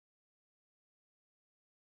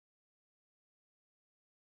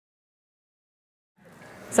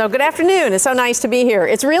So good afternoon. It's so nice to be here.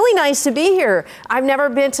 It's really nice to be here. I've never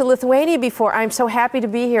been to Lithuania before. I'm so happy to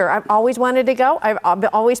be here. I've always wanted to go. I've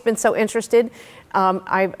always been so interested.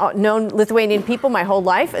 I've known Lithuanian people my whole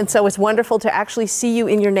life, and so it's wonderful to actually see you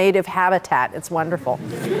in your native habitat. It's wonderful.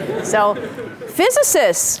 So,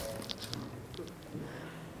 physicists,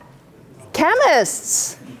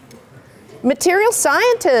 chemists, material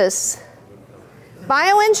scientists,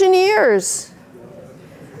 bioengineers,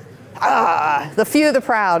 the few, the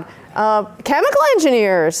proud, chemical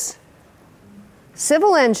engineers,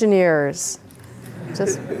 civil engineers.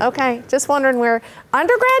 Just wondering where,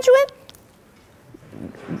 undergraduate?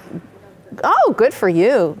 Oh, good for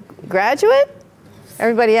you. Graduate?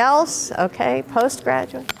 Everybody else? Okay,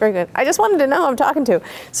 postgraduate? Very good. I just wanted to know who I'm talking to.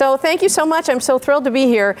 So thank you so much. I'm so thrilled to be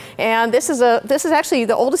here. And this is actually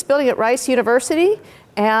the oldest building at Rice University.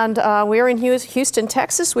 And we're in Houston,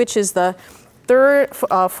 Texas, which is the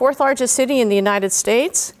fourth largest city in the United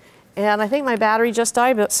States. And I think my battery just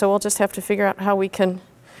died, so we'll just have to figure out how we can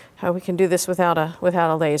do this without a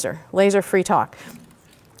laser-free talk.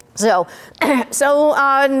 So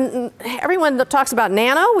everyone that talks about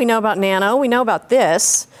nano, we know about nano. We know about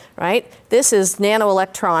this, right? This is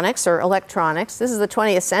nanoelectronics or electronics. This is the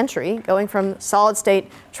 20th century, going from solid-state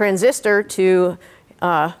transistor to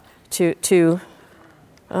oh,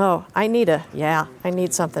 I need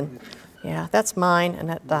something. Yeah, that's mine, and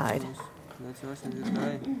that died. That's yours and this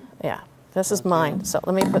guy. Yeah, this is mine. So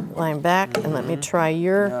let me put mine back, and let me try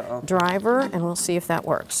your driver, and we'll see if that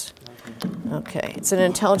works. Okay, it's an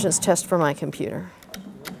intelligence test for my computer.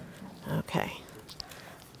 Okay.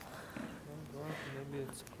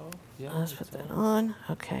 Let's put that on.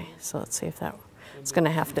 Okay, so let's see if that, it's going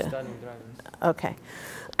to have to, okay.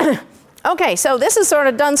 Okay, so this is sort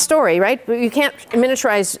of done story, right? You can't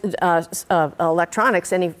miniaturize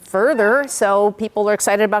electronics any further, so people are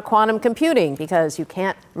excited about quantum computing because you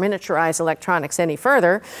can't miniaturize electronics any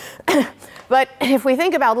further. But if we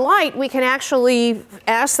think about light, we can actually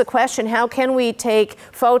ask the question, how can we take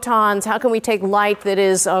photons, how can we take light that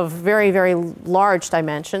is of very, very large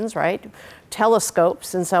dimensions, right?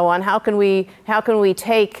 Telescopes and so on. How can we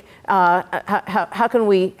take how can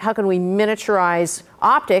we miniaturize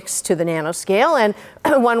optics to the nanoscale? And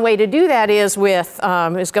one way to do that is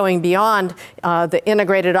is going beyond the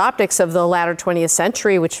integrated optics of the latter 20th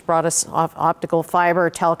century, which brought us optical fiber,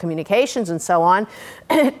 telecommunications, and so on,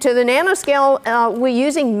 to the nanoscale. We're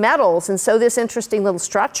using metals, and so this interesting little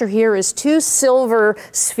structure here is two silver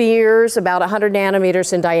spheres, about 100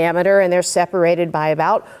 nanometers in diameter, and they're separated by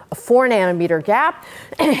about a 4 nanometer gap.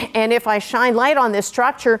 And if I shine light on this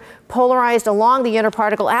structure, polarized along the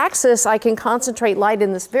interparticle axis, I can concentrate light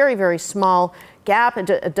in this very, very small gap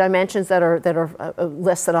into dimensions that are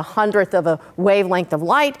less than 1/100th of a wavelength of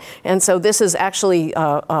light. And so this is actually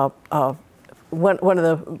one of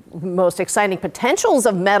the most exciting potentials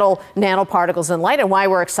of metal nanoparticles and light, and why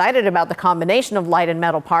we're excited about the combination of light and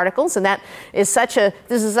metal particles. And that is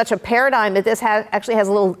this is such a paradigm that this actually has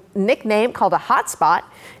a little nickname called a hotspot.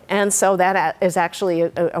 And so that is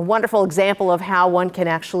actually a wonderful example of how one can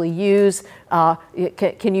actually use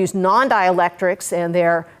non-dielectrics and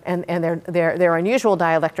their unusual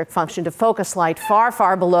dielectric function to focus light far,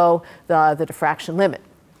 far below the diffraction limit.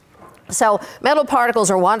 So metal particles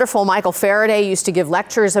are wonderful. Michael Faraday used to give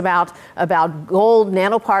lectures about gold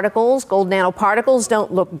nanoparticles. Gold nanoparticles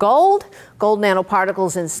don't look gold. Gold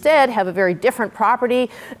nanoparticles instead have a very different property.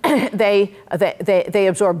 They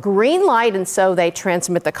absorb green light, and so they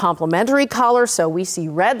transmit the complementary color, so we see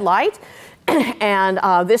red light. And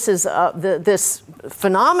this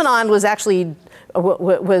phenomenon was actually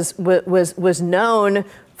was known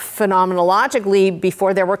phenomenologically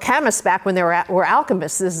before there were chemists, back when there were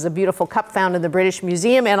alchemists. This is a beautiful cup found in the British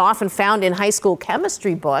Museum and often found in high school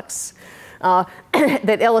chemistry books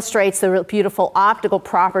that illustrates the beautiful optical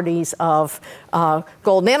properties of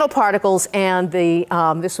gold nanoparticles. And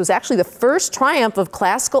this was actually the first triumph of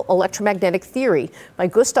classical electromagnetic theory by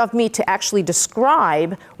Gustav Mead to actually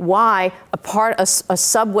describe why a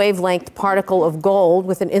sub-wavelength particle of gold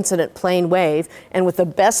with an incident plane wave, and with the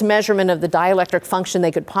best measurement of the dielectric function they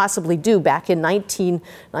could possibly do back in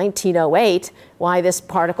 1908, why this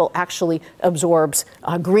particle actually absorbs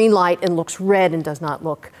green light and looks red and does not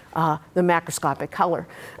look the macroscopic color.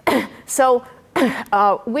 So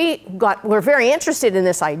we're very interested in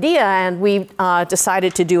this idea, and we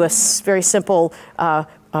decided to do a very simple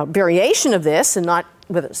variation of this, and not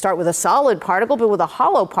start with a solid particle, but with a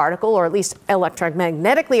hollow particle, or at least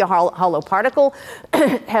electromagnetically a hollow particle.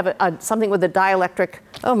 Have something with a dielectric.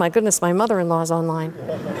 Oh my goodness, my mother-in-law is online.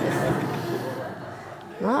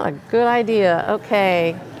 Not a good idea.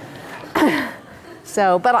 Okay.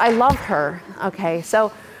 So, but I love her. Okay,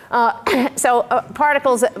 so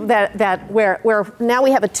particles where now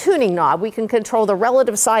we have a tuning knob. We can control the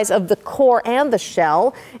relative size of the core and the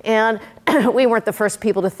shell, and we weren't the first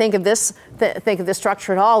people to think of this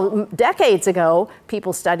structure at all. Decades ago,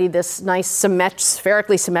 people studied this nice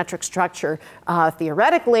spherically symmetric structure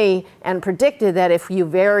theoretically and predicted that if you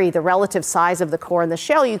vary the relative size of the core and the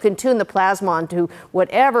shell, you can tune the plasmon to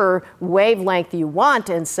whatever wavelength you want.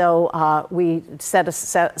 And so we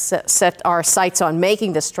set our sights on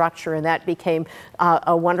making this structure, and that became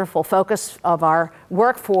a wonderful focus of our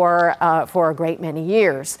work for a great many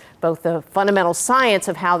years. Both the fundamental science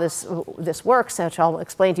of how this works, which I'll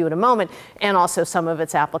explain to you in a moment, and also some of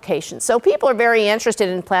its applications. So people are very interested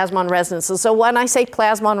in plasmon resonances. So when I say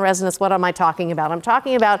plasmon resonance, what am I talking about? I'm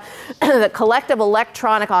talking about the collective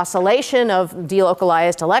electronic oscillation of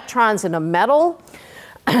delocalized electrons in a metal.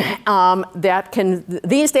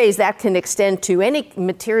 These days that can extend to any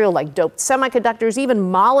material like doped semiconductors, even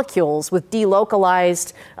molecules with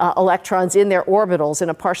delocalized electrons in their orbitals in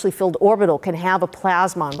a partially filled orbital can have a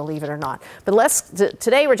plasmon, believe it or not. But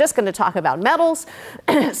today we're just going to talk about metals.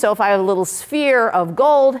 So if I have a little sphere of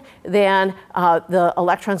gold, then the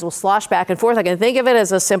electrons will slosh back and forth. I can think of it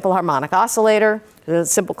as a simple harmonic oscillator, a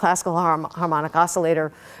simple classical harmonic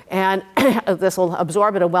oscillator. And this will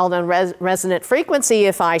absorb at a well-known resonant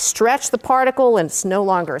frequency. If I stretch the particle and it's no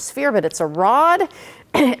longer a sphere, but it's a rod,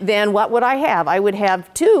 then what would I have? I would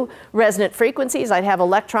have two resonant frequencies. I'd have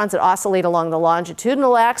electrons that oscillate along the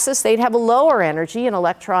longitudinal axis. They'd have a lower energy, and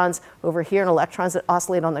electrons over here, and electrons that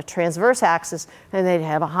oscillate on the transverse axis, and they'd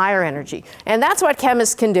have a higher energy. And that's what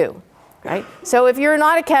chemists can do. Right? So if you're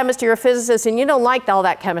not a chemist, you're a physicist, and you don't like all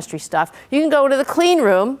that chemistry stuff, you can go to the clean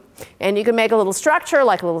room and you can make a little structure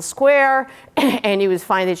like a little square, and you would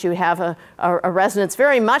find that you have a resonance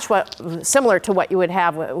very much similar to what you would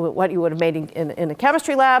have made in a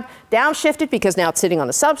chemistry lab, downshifted because now it's sitting on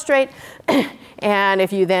a substrate. And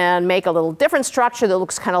if you then make a little different structure that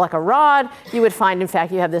looks kind of like a rod, you would find, in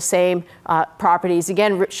fact, you have the same properties,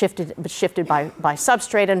 again, shifted by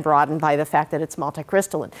substrate and broadened by the fact that it's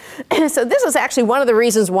multicrystalline. So this is actually one of the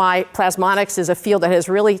reasons why plasmonics is a field that has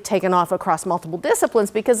really taken off across multiple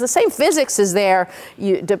disciplines, because the same physics is there,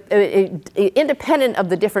 independent of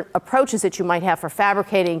the different approaches that you might have for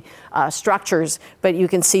fabricating structures, but you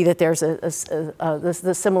can see that there's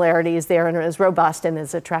the similarity is there and is robust and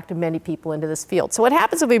has attracted many people into this field. So what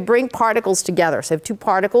happens if we bring particles together? So I have two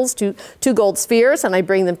particles, two gold spheres, and I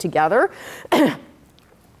bring them together.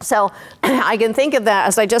 So I can think of that,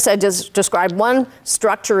 as I just described one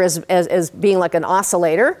structure as being like an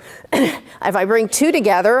oscillator. If I bring two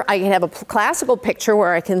together, I can have a classical picture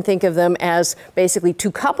where I can think of them as basically two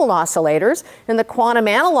coupled oscillators. And the quantum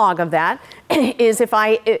analog of that is if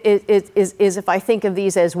I think of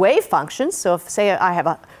these as wave functions. So if, say, I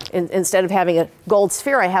have instead of having a gold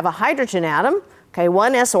sphere, I have a hydrogen atom, okay,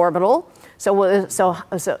 one s orbital. So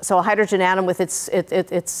a hydrogen atom with its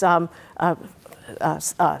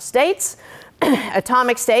states,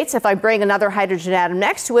 atomic states. If I bring another hydrogen atom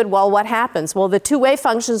next to it, well, what happens? Well, the two wave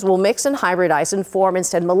functions will mix and hybridize and form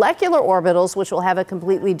instead molecular orbitals, which will have a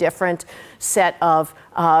completely different set of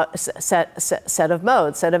modes,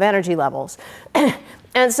 set of energy levels.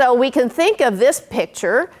 And so we can think of this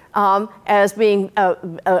picture as being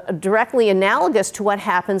directly analogous to what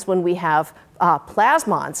happens when we have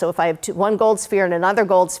plasmon. So if I have one gold sphere and another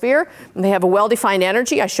gold sphere, and they have a well-defined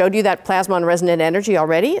energy. I showed you that plasmon resonant energy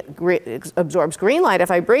already. It absorbs green light.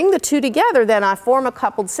 If I bring the two together, then I form a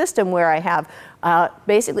coupled system where I have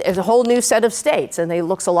basically a whole new set of states, and it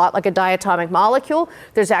looks a lot like a diatomic molecule.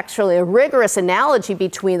 There's actually a rigorous analogy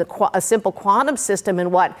between a simple quantum system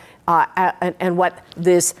and what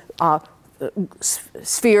this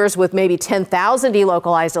spheres with maybe 10,000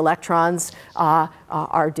 delocalized electrons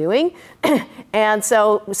are doing. And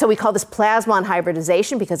so we call this plasmon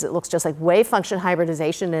hybridization because it looks just like wave function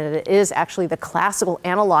hybridization, and it is actually the classical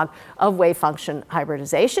analog of wave function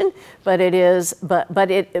hybridization. But it is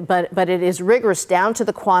rigorous down to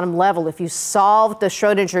the quantum level. If you solve the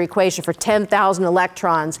Schrodinger equation for 10,000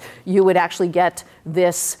 electrons, you would actually get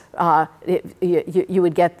this. You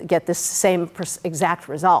would get this same exact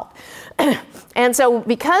result. And so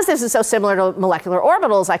because this is so similar to molecular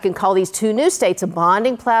orbitals, I can call these two new states a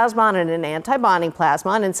bonding plasmon and an anti-bonding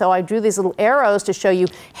plasmon. And so I drew these little arrows to show you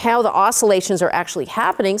how the oscillations are actually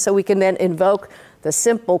happening, so we can then invoke the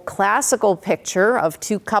simple classical picture of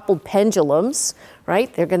two coupled pendulums,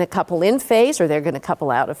 right? They're going to couple in phase or they're going to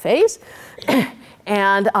couple out of phase.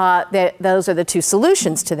 And those are the two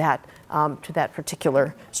solutions to that to that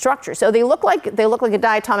particular structure. So they look like a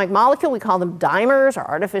diatomic molecule. We call them dimers or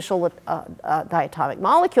artificial diatomic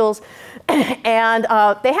molecules. And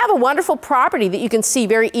they have a wonderful property that you can see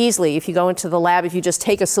very easily if you go into the lab. If you just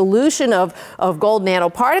take a solution of gold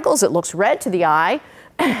nanoparticles, it looks red to the eye.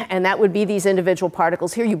 And that would be these individual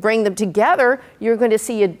particles here. You bring them together, you're going to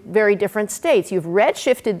see very different states. You've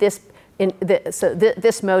redshifted this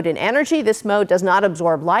mode in energy. This mode does not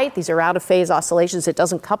absorb light. These are out of phase oscillations. It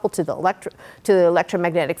doesn't couple to the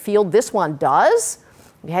electromagnetic field. This one does.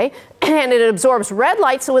 Okay? And it absorbs red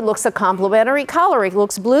light, so it looks a complementary color. It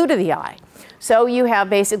looks blue to the eye. So you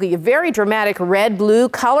have basically a very dramatic red-blue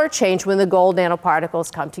color change when the gold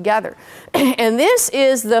nanoparticles come together. And this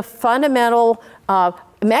is the fundamental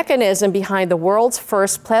mechanism behind the world's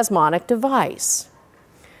first plasmonic device.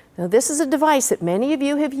 Now, this is a device that many of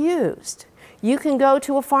you have used. You can go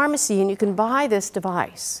to a pharmacy and you can buy this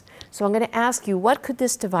device. So I'm going to ask you, what could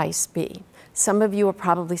this device be? Some of you are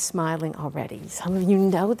probably smiling already. Some of you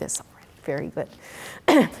know this already. Very good.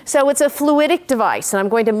 So it's a fluidic device, and I'm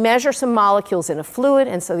going to measure some molecules in a fluid,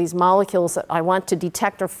 and so these molecules that I want to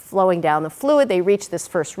detect are flowing down the fluid. They reach this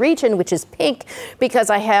first region, which is pink, because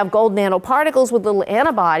I have gold nanoparticles with little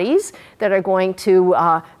antibodies that are going to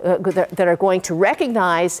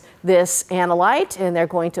recognize this analyte, and they're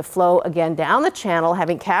going to flow again down the channel,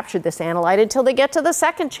 having captured this analyte, until they get to the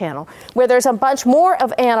second channel, where there's a bunch more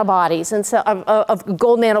of antibodies and so of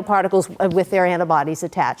gold nanoparticles with their antibodies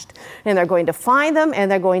attached. And they're going to find them,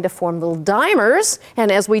 and they're going to form little dimers.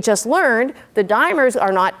 And as we just learned, the dimers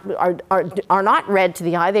are not red to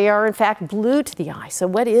the eye. They are, in fact, blue to the eye. So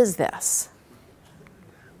what is this?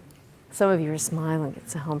 Some of you are smiling.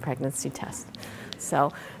 It's a home pregnancy test.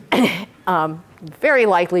 So very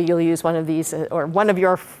likely you'll use one of these, or one of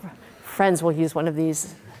your friends will use one of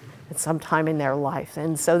these at some time in their life.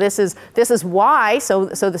 And so this is why, so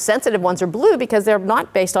the sensitive ones are blue, because they're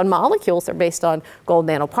not based on molecules, they're based on gold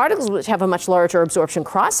nanoparticles, which have a much larger absorption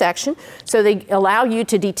cross-section. So they allow you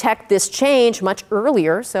to detect this change much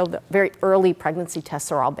earlier. So the very early pregnancy tests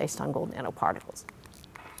are all based on gold nanoparticles.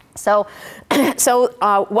 So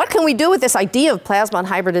what can we do with this idea of plasmon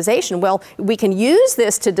hybridization? Well, we can use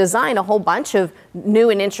this to design a whole bunch of new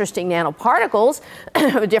and interesting nanoparticles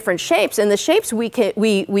of different shapes. And the shapes we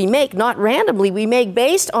make, not randomly, we make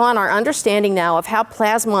based on our understanding now of how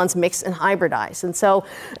plasmons mix and hybridize. And so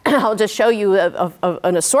I'll just show you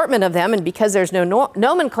an assortment of them. And because there's no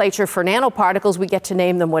nomenclature for nanoparticles, we get to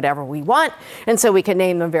name them whatever we want. And so we can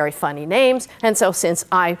name them very funny names. And so since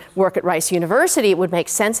I work at Rice University, it would make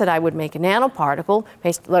sense that I would make a nanoparticle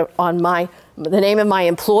based on the name of my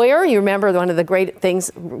employer. You remember one of the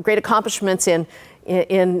great accomplishments in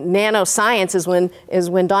nanoscience is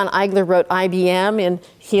when Don Eigler wrote IBM in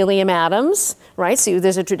helium atoms, right? So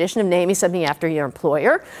there's a tradition of naming something after your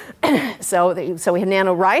employer. So we have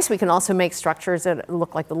nano-rice. We can also make structures that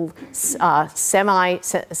look like little semi-spheres.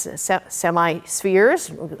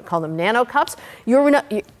 We call them nanocups.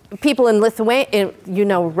 People in Lithuania, you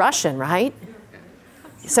know Russian, right?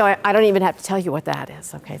 So I don't even have to tell you what that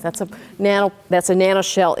is. Okay, that's a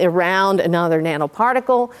nanoshell around another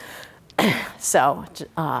nanoparticle. So,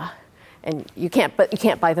 and you can't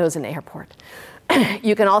buy those in the airport.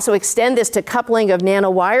 You can also extend this to coupling of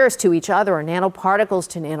nanowires to each other, or nanoparticles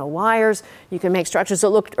to nanowires. You can make structures that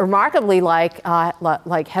look remarkably like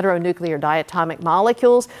heteronuclear diatomic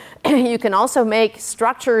molecules. You can also make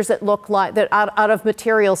structures that look like out of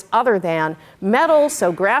materials other than metals.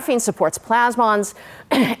 So graphene supports plasmons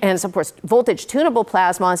and supports voltage tunable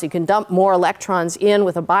plasmons. You can dump more electrons in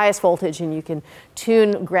with a bias voltage, and you can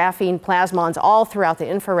tune graphene plasmons all throughout the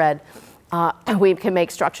infrared. We can make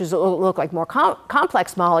structures that look like more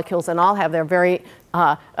complex molecules, and all have their very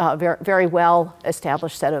well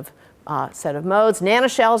established set of modes.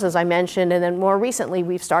 Nanoshells, as I mentioned, and then more recently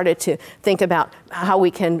we've started to think about how we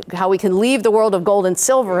can leave the world of gold and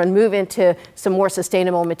silver and move into some more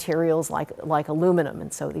sustainable materials like aluminum.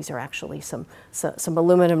 And so these are actually some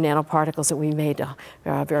aluminum nanoparticles that we made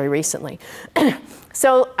very recently.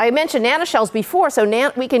 So I mentioned nanoshells before, so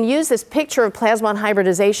we can use this picture of plasmon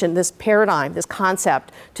hybridization, this paradigm, this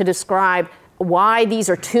concept, to describe why these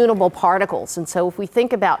are tunable particles. And so if we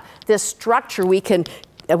think about this structure, we can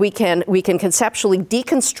conceptually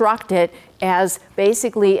deconstruct it as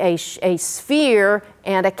basically a sphere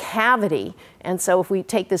and a cavity. And so if we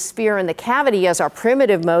take the sphere and the cavity as our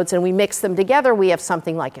primitive modes and we mix them together, we have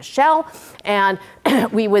something like a shell. And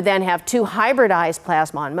we would then have two hybridized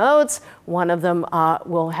plasmon modes. One of them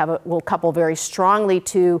will couple very strongly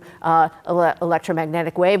to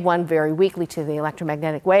electromagnetic wave, one very weakly to the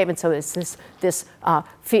electromagnetic wave. And so it's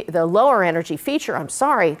the lower energy feature,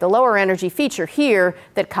 the lower energy feature here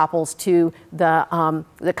that couples to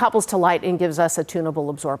light and gives us a tunable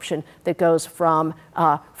absorption that goes from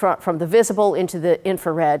the visible into the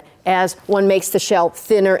infrared as one makes the shell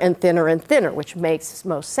thinner and thinner and thinner, which makes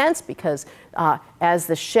most sense because as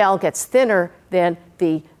the shell gets thinner, then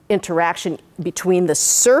the interaction between the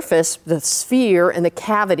surface, the sphere, and the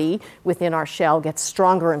cavity within our shell gets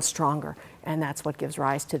stronger and stronger. And that's what gives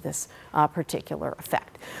rise to this particular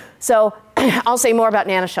effect. So I'll say more about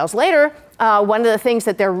nanoshells later. One of the things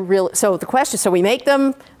that they're really, so we make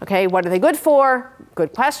them, okay, what are they good for?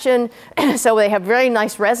 Good question. So they have very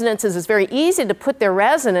nice resonances. It's very easy to put their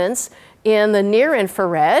resonance in the near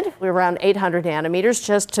infrared. We're around 800 nanometers,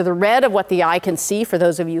 just to the red of what the eye can see for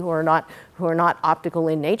those of you who are not optical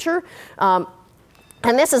in nature.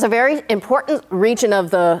 And this is a very important region of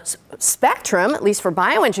the spectrum, at least for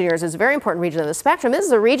bioengineers, it's a very important region of the spectrum. This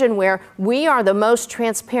is a region where we are the most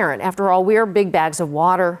transparent. After all, we're big bags of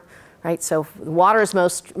water, right? So water is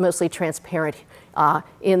mostly transparent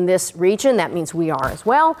in this region. That means we are as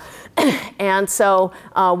well. And so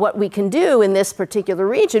what we can do in this particular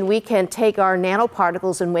region, we can take our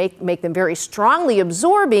nanoparticles and make them very strongly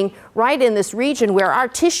absorbing right in this region where our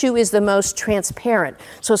tissue is the most transparent.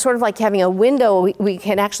 So it's sort of like having a window. We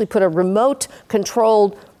can actually put a remote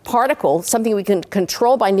controlled particle, something we can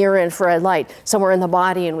control by near infrared light, somewhere in the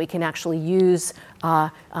body, and we can actually use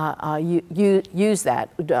use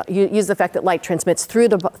the fact that light transmits through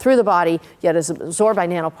the body, yet is absorbed by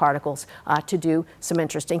nanoparticles to do some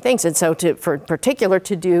interesting things, and so for particular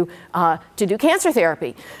to do cancer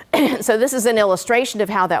therapy. So this is an illustration of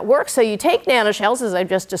how that works. So you take nanoshells, as I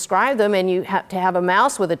just described them, and you have to have a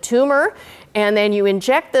mouse with a tumor, and then you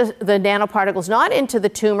inject the nanoparticles not into the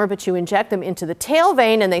tumor, but you inject them into the tail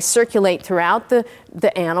vein, and they circulate throughout the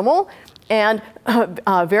animal. And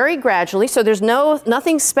very gradually, so there's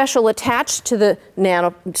nothing special attached to the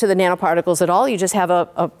nanoparticles at all. You just have a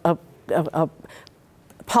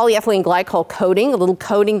polyethylene glycol coating, a little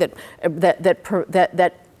coating that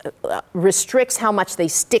restricts how much they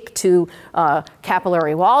stick to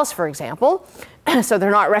capillary walls, for example. So they're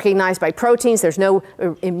not recognized by proteins. There's no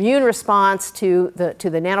immune response to the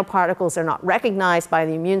nanoparticles. They're not recognized by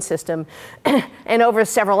the immune system. And over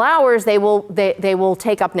several hours, they will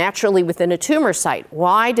take up naturally within a tumor site.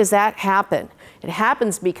 Why does that happen? It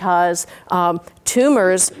happens because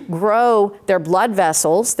tumors grow their blood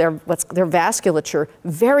vessels, their vasculature,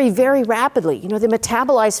 very, very rapidly. You know, they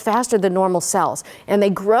metabolize faster than normal cells. And they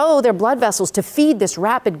grow their blood vessels to feed this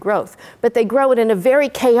rapid growth. But they grow it in a very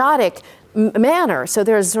chaotic manner. So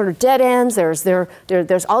there's sort of dead ends,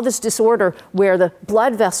 there's all this disorder where the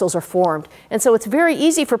blood vessels are formed. And so it's very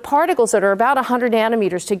easy for particles that are about 100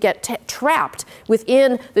 nanometers to get trapped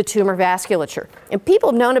within the tumor vasculature. And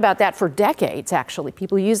people have known about that for decades, actually.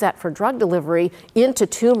 People use that for drug delivery into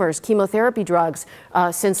tumors, chemotherapy drugs,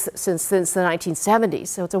 since the 1970s.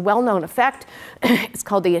 So it's a well-known effect. It's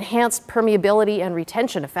called the enhanced permeability and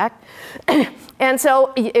retention effect. And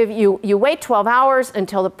so if you wait 12 hours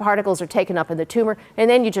until the particles are taken up in the tumor, and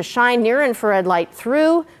then you just shine near infrared light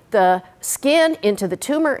through the skin into the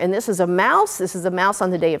tumor. And this is a mouse. This is a mouse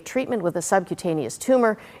on the day of treatment with a subcutaneous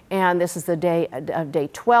tumor. And this is the day of day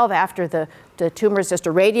 12 after the tumor is just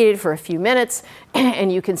irradiated for a few minutes.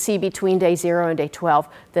 And you can see between day 0 and day 12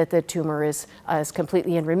 that the tumor is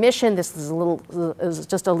completely in remission. This is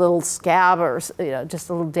just a little scab, or just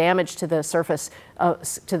a little damage to the surface,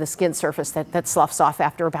 to the skin surface that sloughs off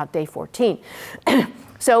after about day 14.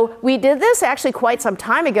 So we did this actually quite some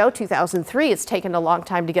time ago, 2003. It's taken a long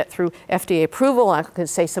time to get through FDA approval. I can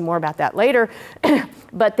say some more about that later.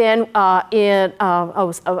 But then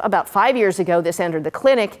about 5 years ago, this entered the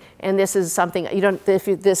clinic. And this is something, if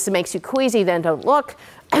this makes you queasy, then don't look.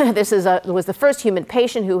 This was the first human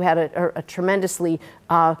patient who had a tremendously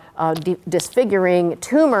disfiguring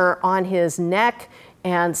tumor on his neck.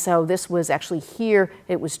 And so this was actually here,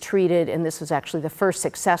 it was treated, and this was actually the first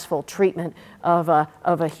successful treatment of a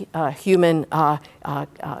human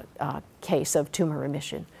case of tumor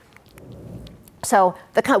remission. So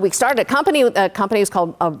we started a company was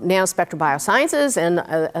called Nanospectral Biosciences, and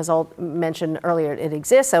as I'll mention earlier, it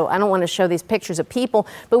exists. So I don't want to show these pictures of people,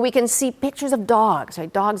 but we can see pictures of dogs.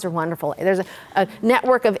 Right? Dogs are wonderful. There's a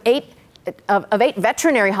network of eight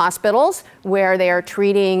veterinary hospitals where they are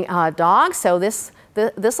treating dogs. So this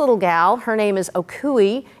This little gal, her name is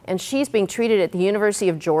Okui, and she's being treated at the University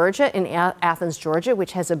of Georgia in Athens, Georgia,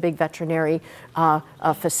 which has a big veterinary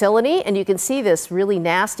facility. And you can see this really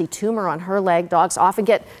nasty tumor on her leg. Dogs often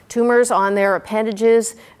get tumors on their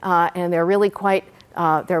appendages, and they're really quite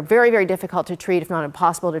they're very, very difficult to treat, if not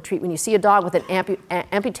impossible to treat. When you see a dog with an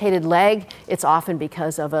amputated leg, it's often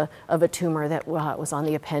because of a tumor that was on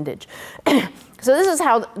the appendage. So this is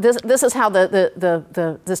how this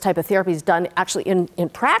type of therapy is done actually in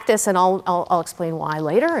practice, and I'll explain why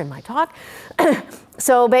later in my talk.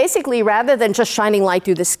 So basically, rather than just shining light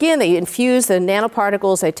through the skin, they infuse the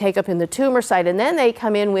nanoparticles they take up in the tumor site, and then they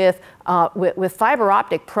come in with fiber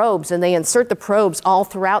optic probes, and they insert the probes all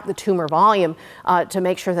throughout the tumor volume to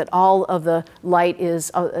make sure that all of the light is,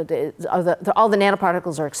 all the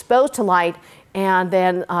nanoparticles are exposed to light. And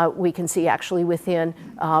then we can see actually within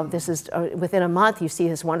within a month, you see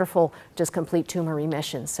this wonderful, just complete tumor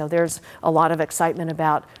remission. So there's a lot of excitement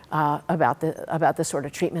about this sort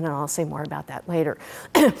of treatment, and I'll say more about that later.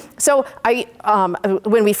 So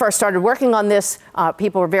when we first started working on this,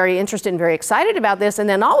 people were very interested and very excited about this. And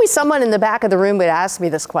then always someone in the back of the room would ask me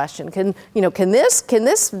this question: Can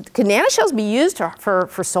nanoshells be used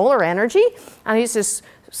for solar energy? And I used to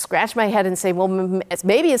scratch my head and say, well,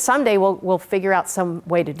 maybe someday we'll figure out some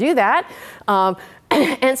way to do that.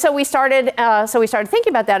 And so we started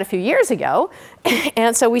thinking about that a few years ago.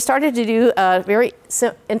 And so we started to do a very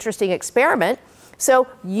interesting experiment. So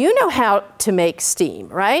you know how to make steam,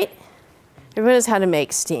 right? Everyone knows how to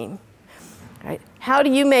make steam, right? How do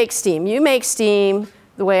you make steam? You make steam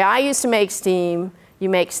the way I used to make steam. You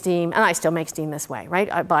make steam, and I still make steam this way, right?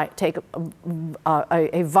 I take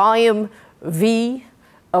a volume V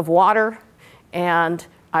of water, and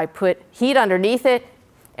I put heat underneath it,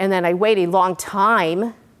 and then I wait a long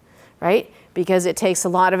time, right? Because it takes a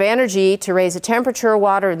lot of energy to raise the temperature of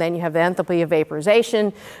water, and then you have the enthalpy of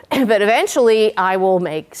vaporization. But eventually, I will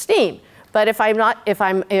make steam. But if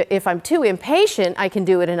I'm too impatient, I can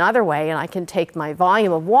do it another way, and I can take my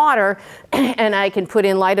volume of water, and I can put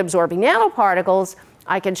in light-absorbing nanoparticles.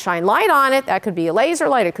 I can shine light on it. That could be a laser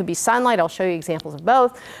light. It could be sunlight. I'll show you examples of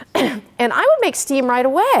both. And I would make steam right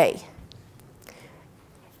away.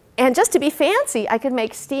 And just to be fancy, I could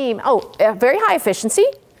make steam, very high efficiency.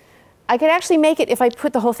 I could actually make it if I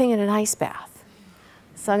put the whole thing in an ice bath.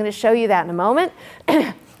 So I'm going to show you that in a moment.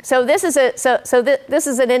 So this is this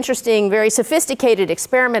is an interesting, very sophisticated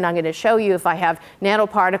experiment. I'm going to show you if I have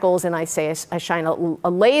nanoparticles and I shine a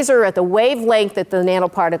laser at the wavelength that the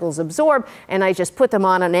nanoparticles absorb, and I just put them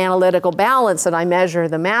on an analytical balance, and I measure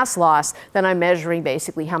the mass loss. Then I'm measuring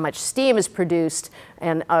basically how much steam is produced.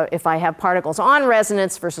 And if I have particles on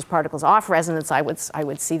resonance versus particles off resonance, I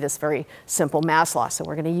would see this very simple mass loss. So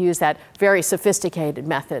we're going to use that very sophisticated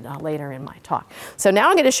method later in my talk. So now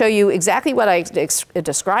I'm going to show you exactly what I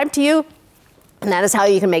described to you. And that is how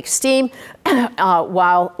you can make steam how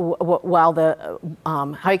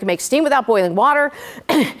you can make steam without boiling water.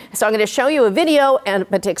 So I'm going to show you a video,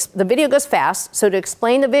 but the video goes fast. So to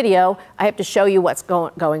explain the video, I have to show you what's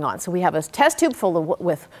going on. So we have a test tube full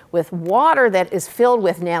with water that is filled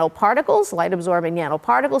with nanoparticles, light-absorbing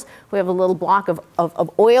nanoparticles. We have a little block of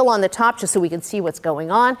oil on the top just so we can see what's going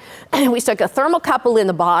on. We stuck a thermocouple in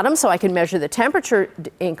the bottom so I can measure the temperature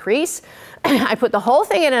increase. I put the whole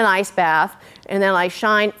thing in an ice bath, and then I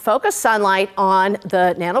shine focused sunlight on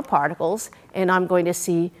the nanoparticles, and I'm going to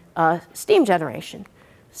see steam generation.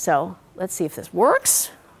 So let's see if this works.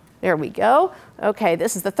 There we go. Okay,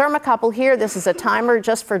 this is the thermocouple here. This is a timer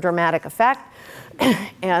just for dramatic effect.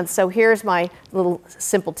 And so here's my little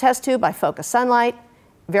simple test tube. I focus sunlight.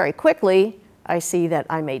 Very quickly, I see that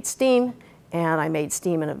I made steam, and I made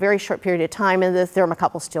steam in a very short period of time, and the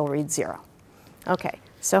thermocouple still reads 0. Okay.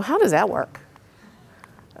 So how does that work?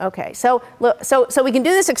 Okay, so we can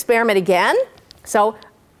do this experiment again. So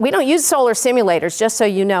we don't use solar simulators, just so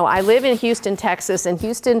you know. I live in Houston, Texas, and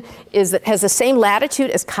Houston has the same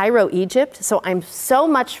latitude as Cairo, Egypt. So I'm so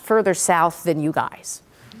much further south than you guys.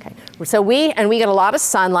 Okay, so we get a lot of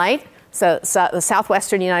sunlight. So the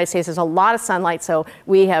southwestern United States has a lot of sunlight, so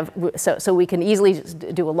we can easily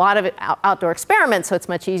do a lot of outdoor experiments. So it's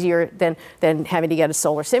much easier than having to get a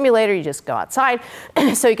solar simulator. You just go outside.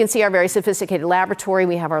 So you can see our very sophisticated laboratory.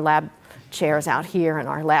 We have our lab chairs out here and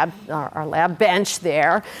our lab bench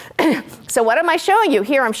there. So what am I showing you?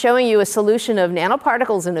 Here I'm showing you a solution of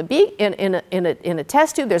nanoparticles in a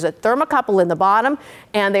test tube. There's a thermocouple in the bottom,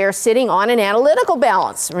 and they are sitting on an analytical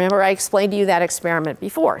balance. Remember, I explained to you that experiment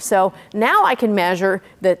before. So now I can measure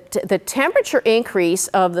the temperature increase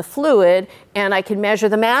of the fluid, and I can measure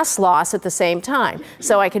the mass loss at the same time.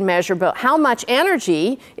 So I can measure how much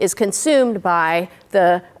energy is consumed by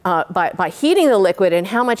by heating the liquid and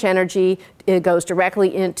how much energy it goes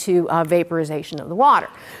directly into vaporization of the water.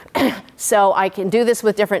 So I can do this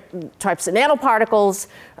with different types of nanoparticles,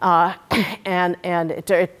 and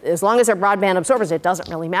as long as they're broadband absorbers, it doesn't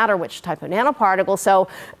really matter which type of nanoparticle. So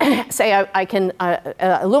say I can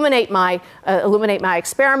illuminate my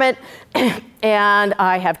experiment, and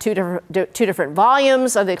I have two different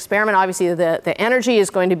volumes of the experiment. Obviously, the energy is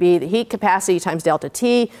going to be the heat capacity times delta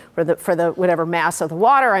T for the whatever mass of the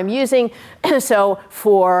water I'm using. So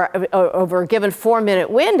for over a given 4-minute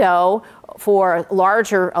window, for a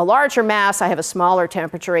larger mass, I have a smaller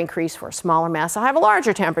temperature increase. For a smaller mass, I have a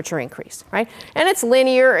larger temperature increase, right? And it's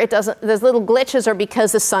linear. It doesn't. Those little glitches are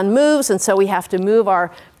because the sun moves, and so we have to move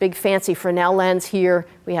our big fancy Fresnel lens here.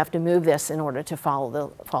 We have to move this in order to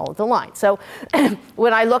follow the line. So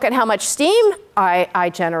when I look at how much steam I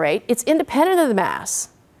generate, it's independent of the mass,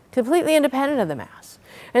 completely independent of the mass.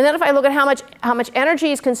 And then if I look at how much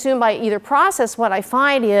energy is consumed by either process, what I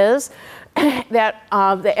find is that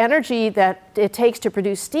the energy that it takes to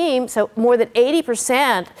produce steam, so more than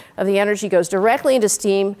 80% of the energy goes directly into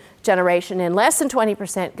steam generation, and less than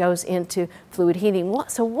 20% goes into fluid heating.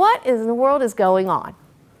 So what in the world is going on?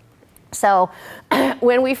 So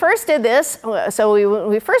when we first did this, when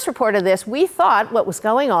we first reported this, we thought what was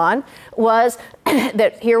going on was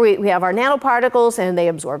that here we have our nanoparticles, and they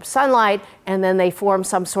absorb sunlight, and then they form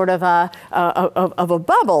some sort of a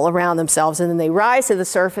bubble around themselves, and then they rise to the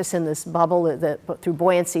surface, and this bubble that through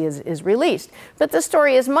buoyancy is released. But the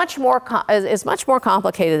story is much more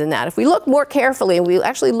complicated than that. If we look more carefully, and we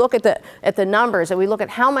actually look at the numbers, and we look at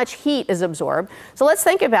how much heat is absorbed. So let's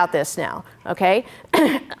think about this now, okay?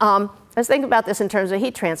 Let's think about this in terms of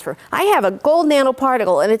heat transfer. I have a gold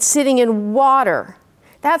nanoparticle, and it's sitting in water.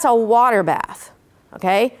 That's a water bath,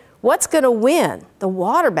 okay? What's going to win? The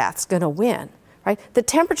water bath's going to win, right? The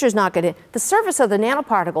temperature's not going to, the surface of the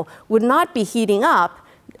nanoparticle would not be heating up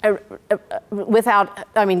without,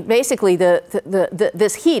 I mean, basically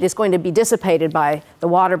this heat is going to be dissipated by the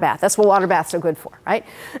water bath. That's what water baths are good for, right?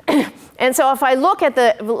 And so if I look at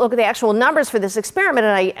the actual numbers for this experiment,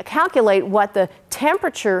 and I calculate what the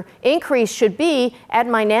temperature increase should be at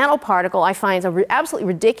my nanoparticle, I find an absolutely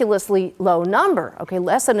ridiculously low number, okay,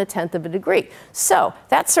 less than 1/10 of a degree. So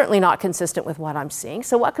that's certainly not consistent with what I'm seeing.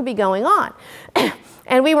 So what could be going on?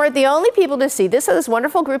 And we weren't the only people to see this. So this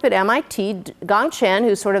wonderful group at MIT, Gang Chen,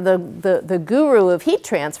 who's sort of the guru of heat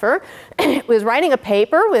transfer, was writing a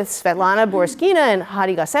paper with Svetlana Borskina and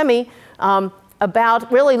Hadi Ghasemi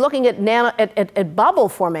about really looking at bubble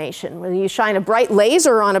formation. When you shine a bright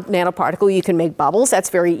laser on a nanoparticle, you can make bubbles. That's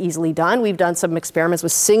very easily done. We've done some experiments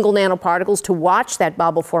with single nanoparticles to watch that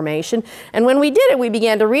bubble formation. And when we did it, we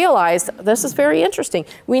began to realize, this is very interesting,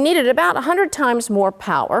 we needed about 100 times more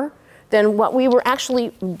power than what we were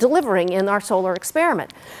actually delivering in our solar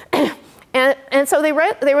experiment. And so they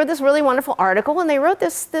wrote this really wonderful article, and they wrote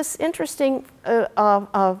this interesting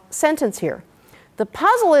sentence here. The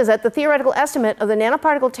puzzle is that the theoretical estimate of the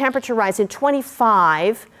nanoparticle temperature rise in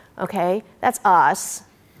 25, okay, that's us.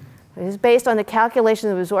 It is based on the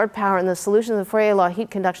calculation of absorbed power and the solution of the Fourier law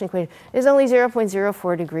heat conduction equation is only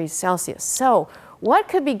 0.04 degrees Celsius. So what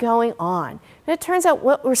could be going on? And it turns out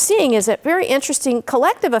what we're seeing is a very interesting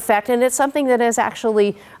collective effect, and it's something that is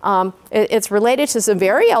actually, it's related to some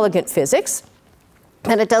very elegant physics.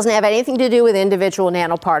 And it doesn't have anything to do with individual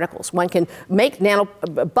nanoparticles. One can make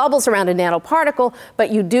bubbles around a nanoparticle, but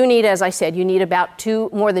you do need, as I said, you need about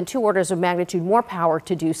more than 2 orders of magnitude more power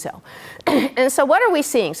to do so. And so what are we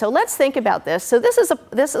seeing? So let's think about this. So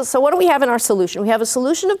so what do we have in our solution? We have a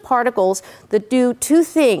solution of particles that do 2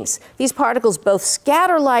 things. These particles both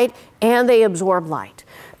scatter light and they absorb light.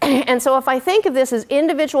 And so if I think of this as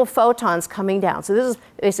individual photons coming down, so this is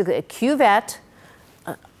basically a cuvette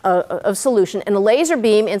of solution and a laser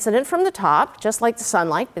beam incident from the top, just like the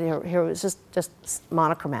sunlight, but here it was just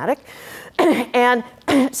monochromatic. And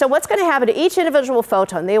so what's going to happen to each individual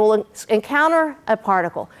photon? They will encounter a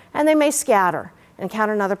particle, and they may scatter,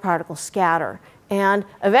 encounter another particle, scatter, and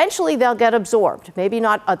eventually they'll get absorbed. Maybe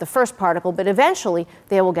not at the first particle, but eventually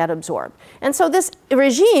they will get absorbed. And so this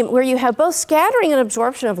regime where you have both scattering and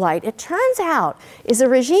absorption of light, it turns out is a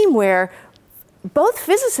regime where both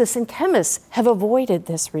physicists and chemists have avoided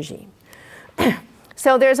this regime.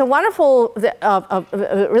 So there's a wonderful,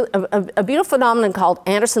 a beautiful phenomenon called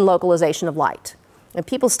Anderson localization of light. And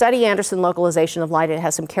people study Anderson localization of light. It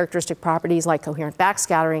has some characteristic properties like coherent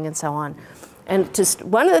backscattering and so on. And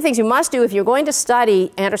one of the things you must do if you're going to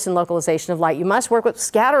study Anderson localization of light, you must work with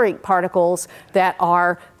scattering particles that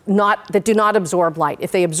are that do not absorb light.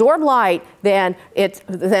 If they absorb light, then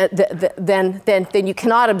then you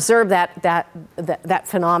cannot observe that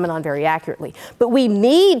phenomenon very accurately. But we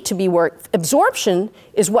need to be absorption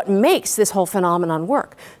is what makes this whole phenomenon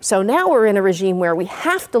work. So now we're in a regime where we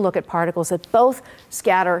have to look at particles that both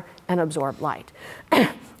scatter and absorb light.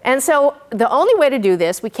 And so the only way to do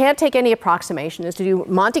this, we can't take any approximation, is to do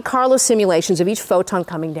Monte Carlo simulations of each photon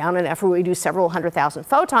coming down. And after we do several 100,000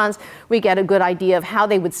 photons, we get a good idea of how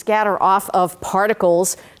they would scatter off of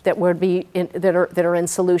particles that would be that are in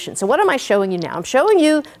solution. So what am I showing you now? I'm showing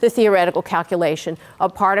you the theoretical calculation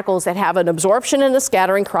of particles that have an absorption and a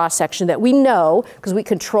scattering cross section that we know, because we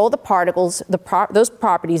control the particles, those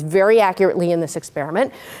properties very accurately in this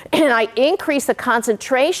experiment. And I increase the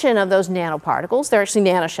concentration of those nanoparticles. They're actually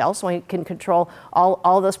nanoshells, so I can control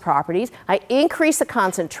all those properties. I increase the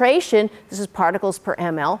concentration, this is particles per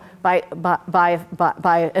ml,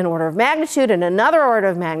 by an order of magnitude and another order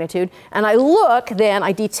of magnitude. And I look, then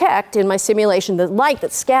I detect in my simulation the light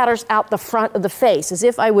that scatters out the front of the face, as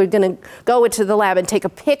if I were going to go into the lab and take a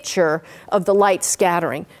picture of the light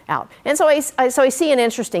scattering out. And so I see an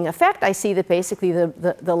interesting effect. I see that basically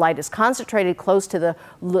the light is concentrated close to the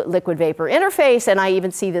liquid vapor interface, and I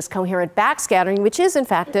even see this coherent backscattering, which is in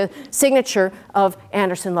fact a signature of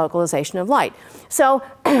Anderson localization of light. So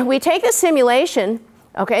we take a simulation.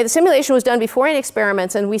 Okay, the simulation was done before any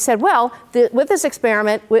experiments, and we said, well, with this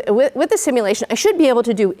experiment, with the simulation, I should be able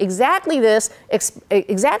to do exactly this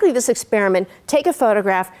experiment, take a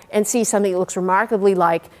photograph, and see something that looks remarkably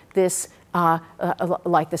like this,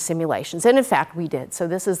 like the simulations. And in fact, we did. So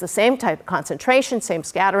this is the same type of concentration, same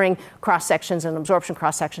scattering, cross-sections and absorption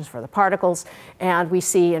cross-sections for the particles, and we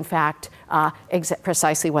see, in fact,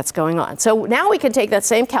 precisely what's going on. So now we can take that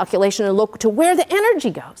same calculation and look to where the energy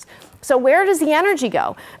goes. So where does the energy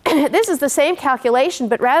go? This is the same calculation,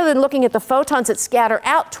 but rather than looking at the photons that scatter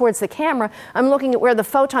out towards the camera, I'm looking at where the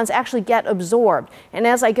photons actually get absorbed. And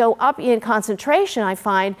as I go up in concentration, I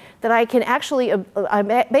find that I can actually,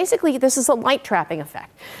 basically this is a light trapping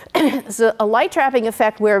effect. It's a light trapping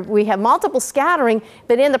effect where we have multiple scattering,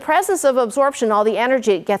 but in the presence of absorption, all the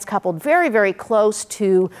energy gets coupled very, very close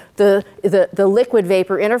to the liquid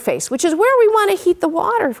vapor interface, which is where we want to heat the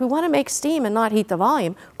water if we want to make steam and not heat the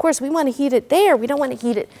volume. Of course, we want to heat it there. We don't want to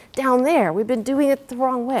heat it down there. We've been doing it the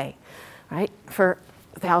wrong way, right, for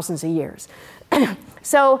thousands of years.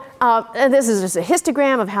 So this is just a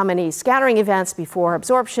histogram of how many scattering events before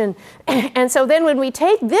absorption. And so then when we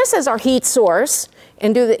take this as our heat source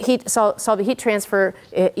and do the solve the heat transfer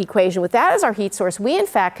equation with that as our heat source, we in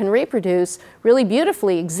fact can reproduce really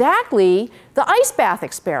beautifully exactly the ice bath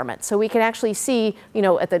experiment. So we can actually see, you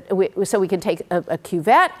know, so we can take a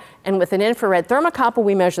cuvette, and with an infrared thermocouple,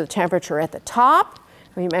 we measure the temperature at the top,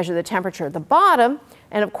 we measure the temperature at the bottom,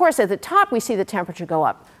 and of course at the top we see the temperature go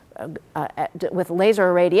up with laser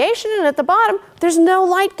irradiation, and at the bottom there's no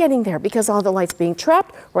light getting there because all the light's being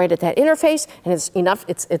trapped right at that interface, and it's enough,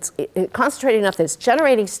 it's concentrated enough that it's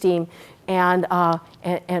generating steam, and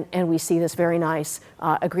we see this very nice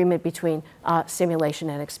agreement between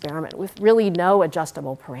simulation and experiment with really no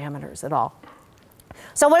adjustable parameters at all.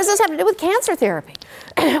 So what does this have to do with cancer therapy?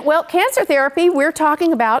 Well, cancer therapy, we're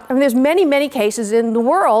talking about, I mean, there's many, many cases in the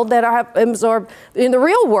world that are absorbed, in the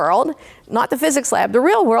real world, not the physics lab, the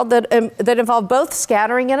real world, that involve both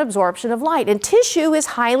scattering and absorption of light. And tissue is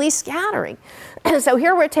highly scattering. So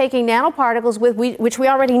here we're taking nanoparticles which we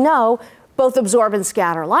already know both absorb and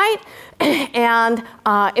scatter light. And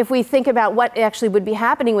if we think about what actually would be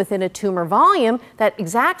happening within a tumor volume, that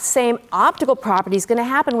exact same optical property is going to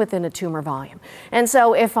happen within a tumor volume. And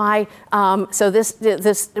so if I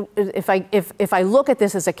if I look at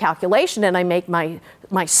this as a calculation and I make my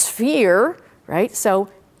sphere, right? So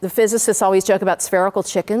the physicists always joke about spherical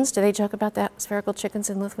chickens. Do they joke about that? Spherical chickens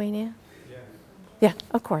in Lithuania? Yeah. Yeah,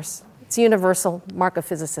 of course. It's a universal mark of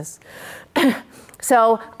physicists.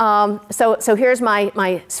 So here's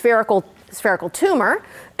my spherical tumor,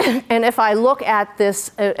 and if I look at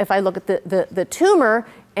this, if I look at the tumor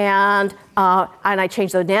and I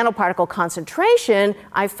change the nanoparticle concentration,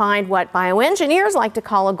 I find what bioengineers like to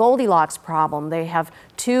call a Goldilocks problem. They have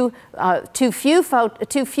too few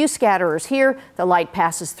scatterers here, the light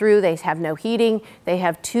passes through, they have no heating. They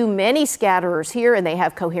have too many scatterers here, and they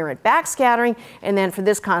have coherent backscattering. And then for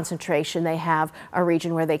this concentration, they have a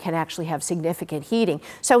region where they can actually have significant heating.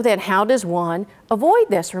 So then how does one avoid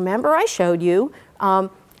this? Remember I showed you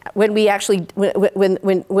when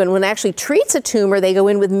one actually treats a tumor, they go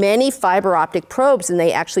in with many fiber optic probes, and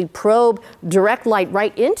they actually probe direct light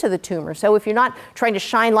right into the tumor. So if you're not trying to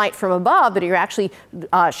shine light from above, but you're actually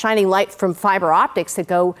shining light from fiber optics that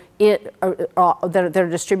go that are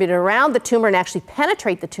distributed around the tumor and actually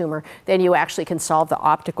penetrate the tumor, then you actually can solve the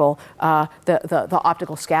optical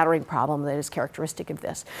scattering problem that is characteristic of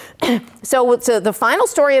this. So the final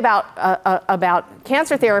story about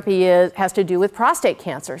cancer therapy has to do with prostate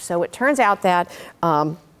cancer. So it turns out that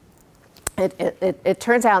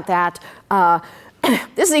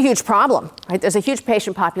this is a huge problem, right? There's a huge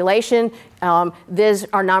patient population. These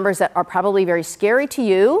are numbers that are probably very scary to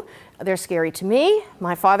you. They're scary to me.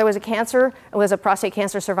 My father was a prostate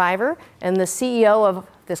cancer survivor, and the CEO of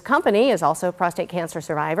this company is also a prostate cancer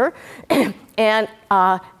survivor. And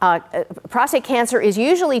prostate cancer is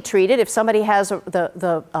usually treated if somebody has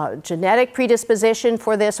the genetic predisposition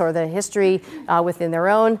for this or the history within their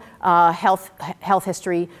own health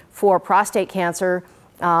history for prostate cancer.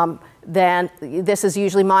 Then this is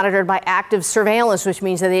usually monitored by active surveillance, which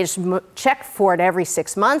means that they just check for it every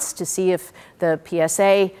 6 months to see if the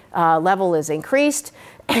PSA level is increased.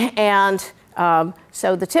 And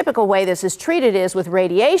so the typical way this is treated is with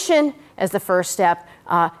radiation as the first step,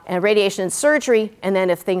 and radiation and surgery, and then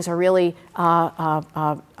if things are really have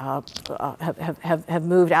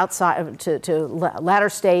moved outside to latter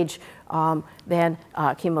stage, then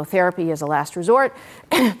chemotherapy is a last resort.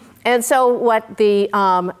 And so what the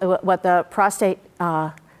prostate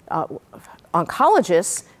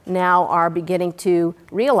oncologists now are beginning to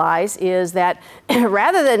realize is that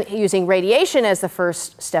rather than using radiation as the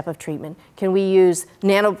first step of treatment, can we use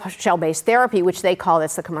nanoshell-based therapy, which they call,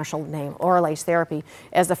 that's the commercial name, oralase therapy,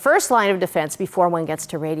 as the first line of defense before one gets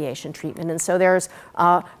to radiation treatment. And so there's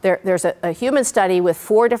a human study with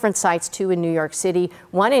 4 different sites, 2 in New York City,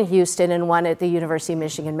 1 in Houston, and 1 at the University of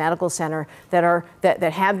Michigan Medical Center that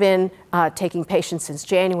have been taking patients since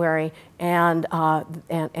January, and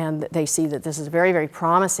they see that this is very, very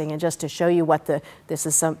promising. And just to show you what this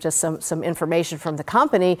is some information from the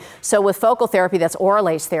company. So with focal therapy, that's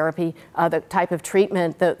oralase therapy, the type of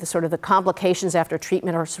treatment, the sort of the complications after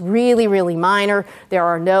treatment are really, really minor. There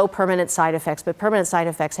are no permanent side effects, but permanent side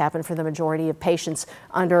effects happen for the majority of patients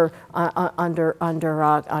under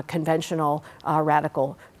conventional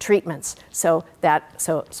radical treatments. So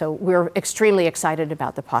we're extremely excited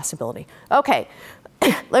about the possibility. Okay,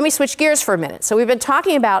 let me switch gears for a minute. So we've been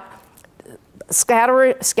talking about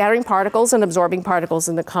scattering particles and absorbing particles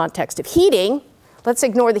in the context of heating. Let's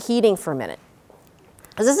ignore the heating for a minute,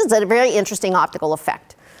 because this is a very interesting optical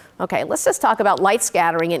effect. Okay, let's just talk about light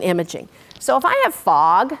scattering and imaging. So if I have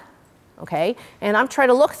fog, okay, and I'm trying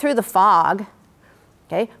to look through the fog,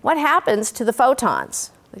 okay, what happens to the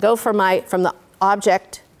photons? They go from the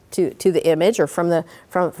object to the image, or from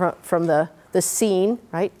the scene,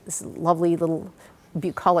 right? This lovely little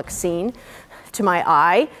bucolic scene to my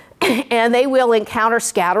eye, and they will encounter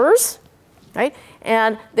scatterers, right?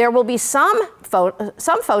 And there will be some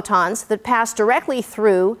photons that pass directly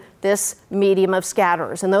through this medium of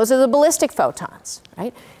scatterers, and those are the ballistic photons,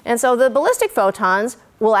 right? And so the ballistic photons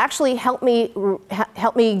will actually help me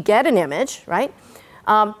get an image, right?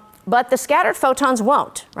 But the scattered photons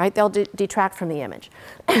won't, right? They'll detract from the image.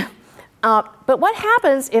 But what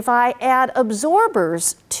happens if I add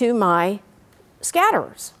absorbers to my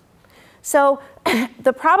scatterers? So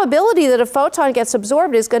the probability that a photon gets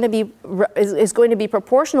absorbed is going to be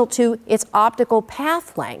proportional to its optical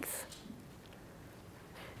path length.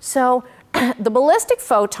 So the ballistic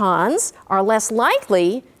photons are less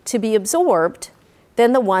likely to be absorbed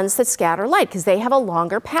than the ones that scatter light, because they have a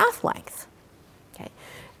longer path length. Okay.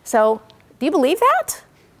 So do you believe that?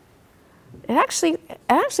 It actually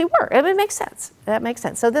works. It makes sense. That makes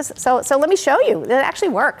sense. So let me show you. It actually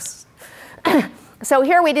works. So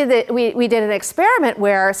here we did an experiment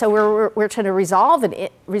where, so we're trying to resolve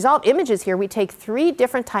images here. We take 3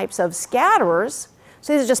 different types of scatterers.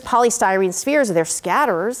 So these are just polystyrene spheres. They're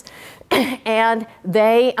scatterers, and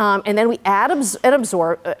then we add an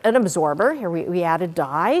absorber. Here we add a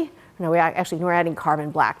dye. No, we're adding carbon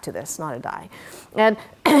black to this, not a dye. And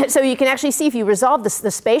so you can actually see, if you resolve the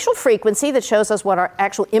spatial frequency that shows us what our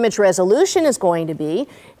actual image resolution is going to be.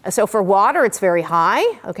 So for water, it's very high,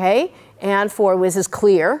 okay? And this is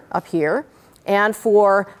clear up here. And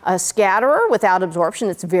for a scatterer without absorption,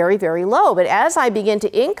 it's very, very low. But as I begin to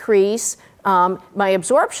increase my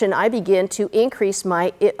absorption, I begin to increase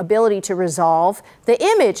my ability to resolve the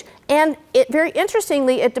image. And very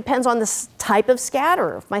interestingly, it depends on the type of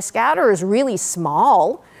scatterer. If my scatterer is really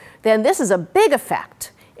small, then this is a big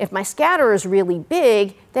effect. If my scatterer is really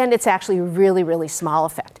big, then it's actually a really, really small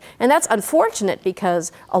effect. And that's unfortunate,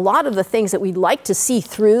 because a lot of the things that we'd like to see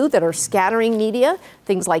through that are scattering media,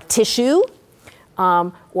 things like tissue,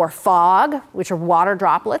 or fog, which are water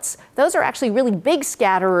droplets. Those are actually really big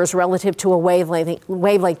scatterers relative to a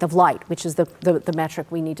wavelength of light, which is the metric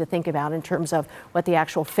we need to think about in terms of what the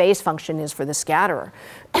actual phase function is for the scatterer.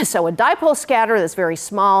 So a dipole scatterer that's very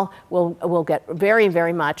small will get very,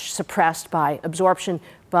 very much suppressed by absorption,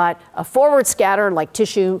 but a forward scatter like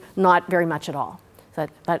tissue, not very much at all.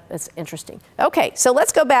 But it's interesting. Okay, so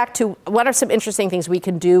let's go back to what are some interesting things we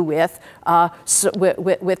can do with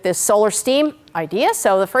this solar steam idea.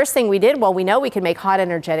 So the first thing we did, well, we know we can make hot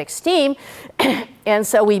energetic steam. And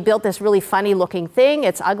so we built this really funny looking thing.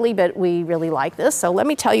 It's ugly, but we really like this. So let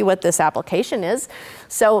me tell you what this application is.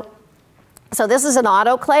 So this is an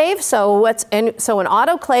autoclave. So an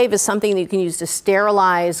autoclave is something that you can use to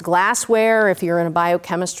sterilize glassware if you're in a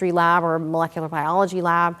biochemistry lab or a molecular biology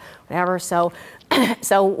lab, whatever. So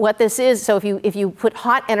what this is, so if you put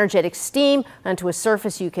hot energetic steam onto a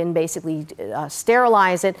surface, you can basically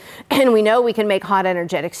sterilize it. And we know we can make hot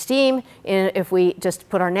energetic steam if we just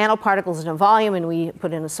put our nanoparticles in a volume and we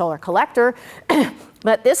put in a solar collector.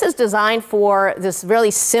 But this is designed for, this really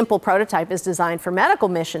simple prototype is designed for medical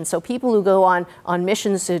missions. So people who go on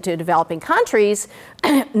missions to developing countries,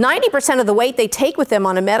 90% of the weight they take with them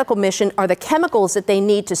on a medical mission are the chemicals that they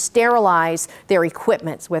need to sterilize their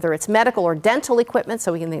equipment, whether it's medical or dental equipment.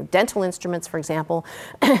 So we can think of dental instruments, for example.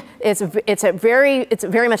 It's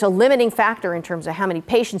very much a limiting factor in terms of how many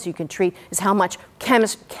patients you can treat, is how much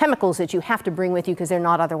chemicals that you have to bring with you because they're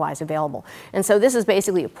not otherwise available. And so this is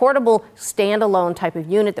basically a portable, standalone type of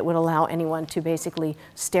unit that would allow anyone to basically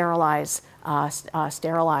sterilize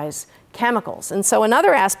chemicals. And so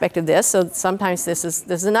another aspect of this, so sometimes this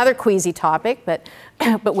is another queasy topic, but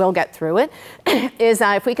we'll get through it, is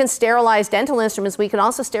if we can sterilize dental instruments, we can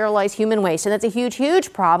also sterilize human waste. And that's a huge,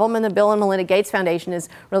 huge problem. And the Bill and Melinda Gates Foundation is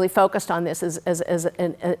really focused on this as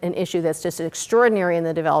an issue that's just extraordinary in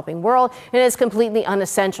the developing world. And it's completely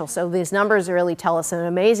unessential. So these numbers really tell us an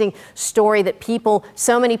amazing story that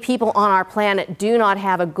so many people on our planet do not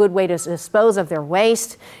have a good way to dispose of their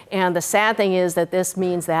waste. And the sad thing is that this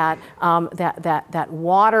means that that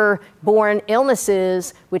waterborne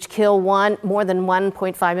illnesses, which kill more than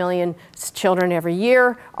 1.5 million children every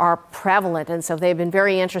year, are prevalent. And so they've been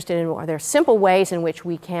very interested in, there are simple ways in which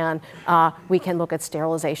we can look at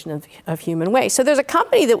sterilization of human waste. So there's a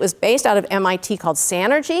company that was based out of MIT called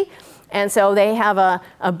Sanergy. And so they have a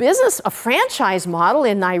franchise model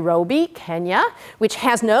in Nairobi, Kenya, which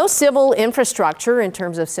has no civil infrastructure in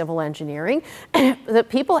terms of civil engineering. The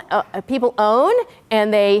people own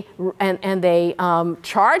and they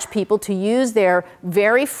charge people to use their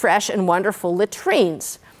very fresh and wonderful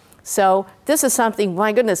latrines. So this is something,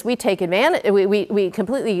 my goodness, we take advantage, we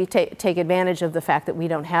completely take advantage of the fact that we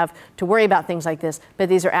don't have to worry about things like this, but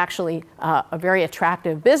these are actually a very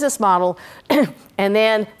attractive business model. And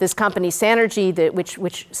then this company Sanergy,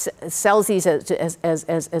 which sells these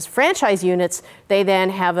as franchise units, they then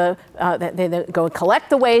they then go and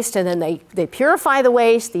collect the waste, and then they purify the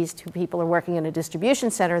waste. These two people are working in a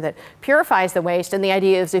distribution center that purifies the waste. And the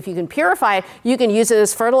idea is if you can purify it, you can use it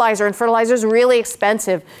as fertilizer, and fertilizer is really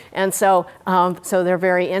expensive. And so they're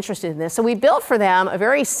very interested in this. So we built for them a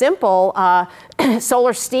very simple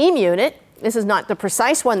solar steam unit. This is not the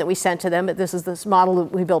precise one that we sent to them, but this is this model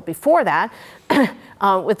that we built before that,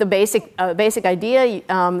 with the basic idea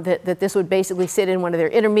that this would basically sit in one of their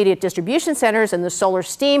intermediate distribution centers, and the solar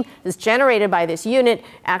steam that's generated by this unit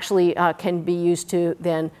actually can be used to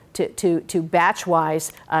then to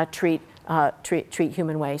batch-wise treat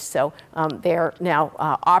human waste. So they're now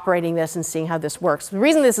operating this and seeing how this works. The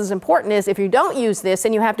reason this is important is if you don't use this,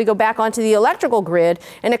 then you have to go back onto the electrical grid,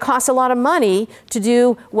 and it costs a lot of money to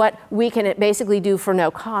do what we can basically do for no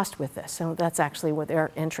cost with this. So that's actually what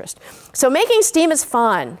their interest. So making steam is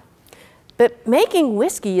fun, but making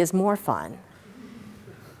whiskey is more fun.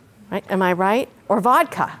 Right? Am I right? Or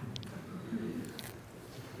vodka?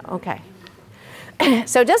 Okay.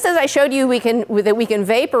 So just as I showed you that we can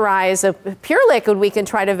vaporize a pure liquid, we can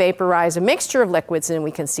try to vaporize a mixture of liquids, and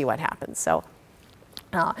we can see what happens. So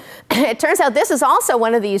it turns out this is also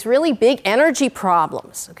one of these really big energy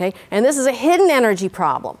problems, okay? And this is a hidden energy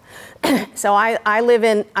problem. So I live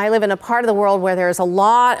in a part of the world where there's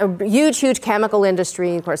a huge chemical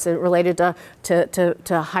industry, of course, related to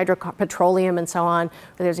hydropetroleum and so on.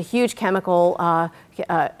 There's a huge chemical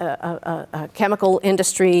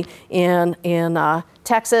industry in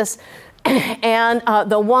Texas. And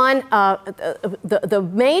the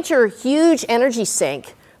major huge energy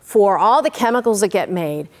sink for all the chemicals that get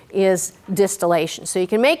made is distillation. So you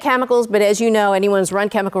can make chemicals, but as you know, anyone who's run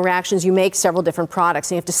chemical reactions, you make several different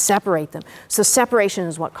products, and you have to separate them. So separation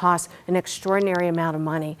is what costs an extraordinary amount of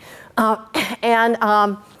money.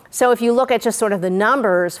 So if you look at just sort of the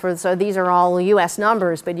numbers, so these are all US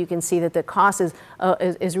numbers, but you can see that the cost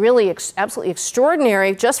is really absolutely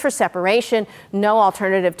extraordinary just for separation. No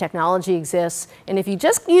alternative technology exists. And if you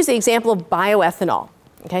just use the example of bioethanol,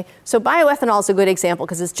 okay? So bioethanol is a good example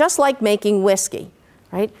because it's just like making whiskey,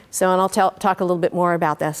 right? So, and I'll talk a little bit more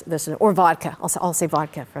about this or vodka. I'll say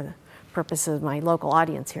vodka for the purpose of my local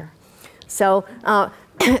audience here. So,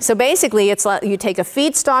 so basically, it's like you take a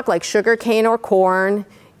feedstock like sugar cane or corn,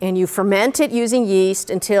 and you ferment it using yeast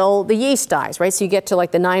until the yeast dies, right? So you get to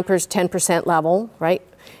like the 10% level, right?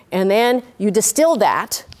 And then you distill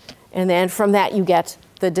that, and then from that you get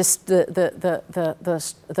the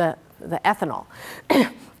ethanol.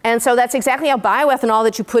 And so that's exactly how bioethanol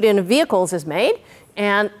that you put in vehicles is made.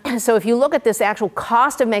 And so if you look at this actual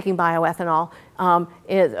cost of making bioethanol,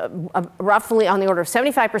 is roughly on the order of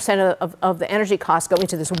 75% of the energy costs go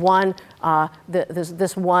into this one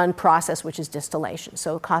process, which is distillation.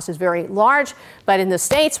 So the cost is very large, but in the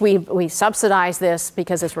States we subsidize this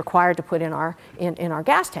because it's required to put in our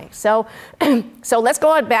gas tanks. So so let's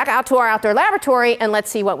go back out to our outdoor laboratory and let's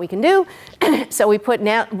see what we can do. So we put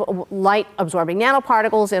light absorbing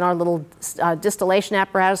nanoparticles in our little distillation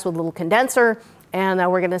apparatus with a little condenser. And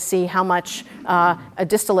we're going to see how much a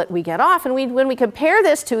distillate we get off. And when we compare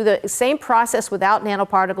this to the same process without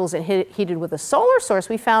nanoparticles and heated with a solar source,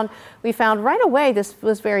 we found right away this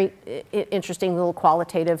was very interesting little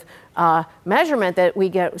qualitative measurement that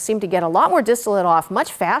we seem to get a lot more distillate off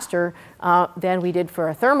much faster than we did for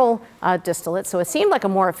a thermal distillate. So it seemed like a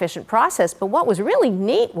more efficient process. But what was really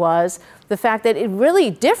neat was the fact that it really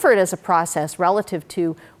differed as a process relative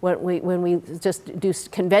to when we just do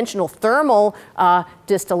conventional thermal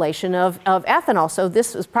distillation of ethanol. So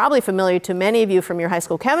this is probably familiar to many of you from your high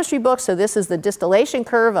school chemistry books. So this is the distillation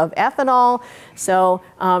curve of ethanol. So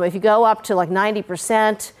if you go up to like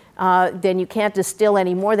 90%, then you can't distill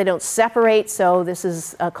anymore. They don't separate. So this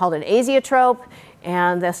is called an azeotrope.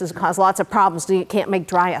 And this has caused lots of problems. So you can't make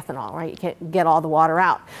dry ethanol, right? You can't get all the water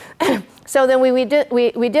out. So then we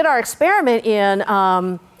did our experiment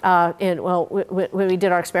when we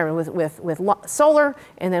did our experiment with solar,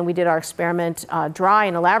 and then we did our experiment dry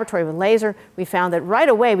in a laboratory with laser. We found that right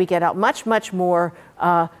away we get out much more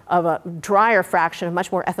of a drier fraction, a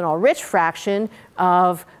much more ethanol-rich fraction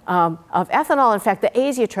of ethanol. In fact, the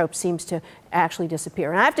azeotrope seems to actually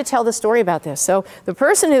disappear. And I have to tell the story about this. So the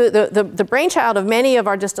person who, the brainchild of many of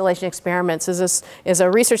our distillation experiments is a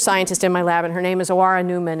research scientist in my lab, and her name is Awara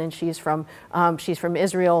Newman, and she's from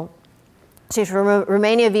Israel. She's from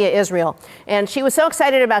Romania via Israel. And she was so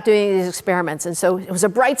excited about doing these experiments. And so it was a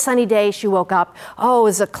bright sunny day. She woke up. Oh, it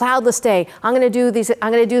was a cloudless day. I'm going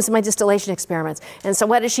to do my distillation experiments. And so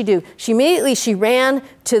what did she do? She ran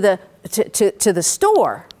to the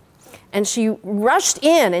store. And she rushed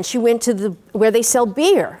in and she went to where they sell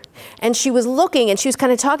beer. And she was looking and she was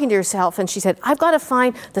kind of talking to herself, and she said, I've got to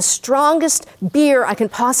find the strongest beer I can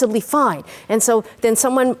possibly find. And so then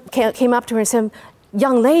someone came up to her and said,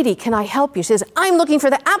 young lady, can I help you? She says, I'm looking for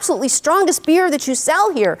the absolutely strongest beer that you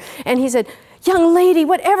sell here. And he said, young lady,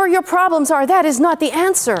 whatever your problems are, that is not the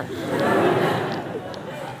answer.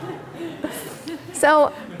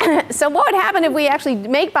 So what would happen if we actually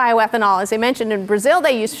make bioethanol? As I mentioned, in Brazil,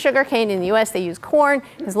 they use sugarcane. In the US, they use corn.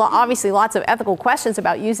 There's obviously lots of ethical questions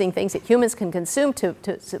about using things that humans can consume to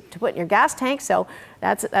put in your gas tank. So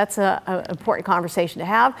that's an important conversation to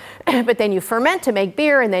have. But then you ferment to make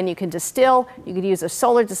beer, and then you can distill. You could use a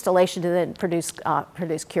solar distillation to then produce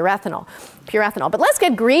pure ethanol. But let's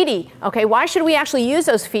get greedy. Okay, why should we actually use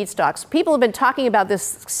those feedstocks? People have been talking about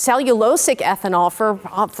this cellulosic ethanol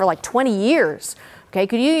for like 20 years. Okay,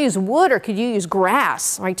 could you use wood or could you use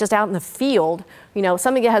grass, right, just out in the field,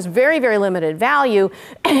 something that has very, very limited value,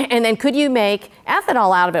 and then could you make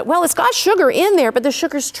ethanol out of it? Well, it's got sugar in there, but the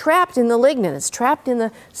sugar's trapped in the lignin, it's trapped in the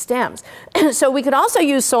stems. So we could also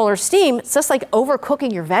use solar steam. It's just like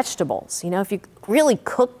overcooking your vegetables. If you really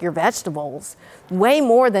cook your vegetables way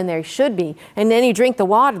more than they should be, and then you drink the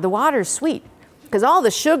water is sweet. Because all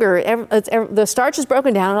the sugar, the starch is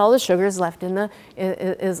broken down, and all the sugar is left in the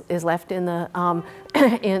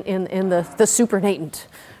supernatant,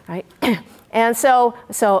 right? And so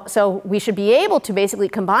we should be able to basically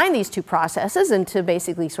combine these two processes into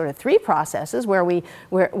basically sort of three processes where we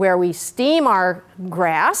steam our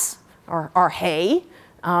grass or our hay,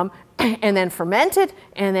 and then ferment it,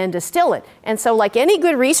 and then distill it. And so like any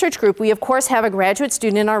good research group, we of course have a graduate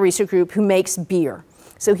student in our research group who makes beer.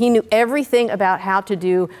 So he knew everything about how to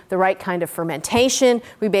do the right kind of fermentation.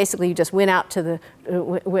 We basically just went out to the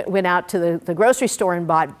grocery store and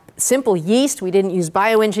bought simple yeast. We didn't use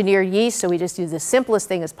bioengineered yeast, so we just used the simplest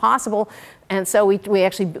thing as possible. And so we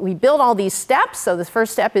build all these steps. So the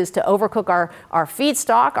first step is to overcook our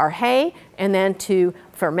feedstock, our hay, and then to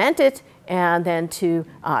ferment it, and then to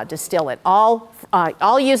distill it,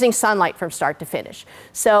 all using sunlight from start to finish.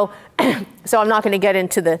 So, so I'm not going to get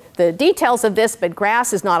into the details of this, but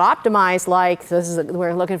grass is not optimized like this.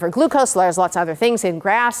 We're looking for glucose. There's lots of other things in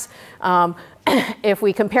grass. If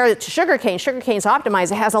we compare it to sugarcane, sugarcane's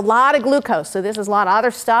optimized. It has a lot of glucose, so this is a lot of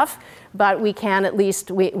other stuff, but we can at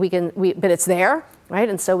least, but it's there, right?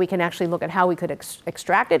 And so we can actually look at how we could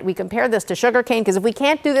extract it. We compare this to sugarcane, because if we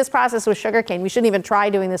can't do this process with sugarcane, we shouldn't even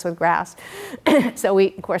try doing this with grass. So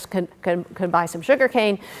we, of course, can buy some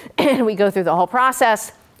sugarcane, and we go through the whole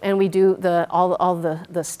process, and we do all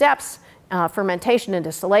the steps. Fermentation and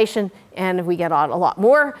distillation, and we get a lot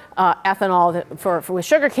more ethanol with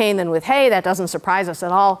sugarcane than with hay. That doesn't surprise us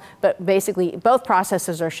at all, but basically both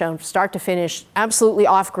processes are shown start to finish absolutely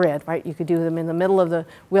off-grid, right? You could do them in the middle of the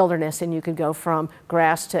wilderness, and you could go from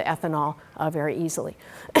grass to ethanol very easily.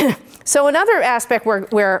 So another aspect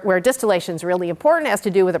where distillation is really important has to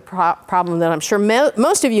do with a problem that I'm sure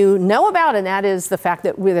most of you know about, and that is the fact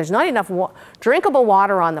that there's not enough drinkable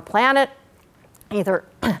water on the planet, either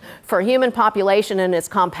for human population, and it's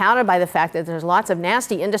compounded by the fact that there's lots of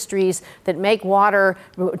nasty industries that make water,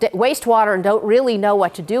 wastewater, and don't really know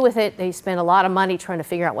what to do with it. They spend a lot of money trying to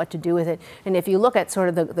figure out what to do with it. And if you look at sort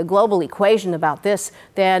of the global equation about this,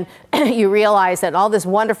 then you realize that all this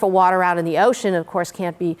wonderful water out in the ocean, of course,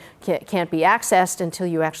 can't be accessed until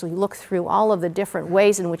you actually look through all of the different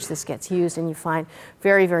ways in which this gets used, and you find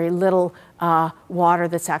very, very little water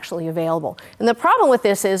that's actually available. And the problem with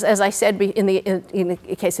this is, as I said in the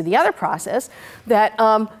case of the other process, that,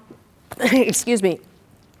 excuse me,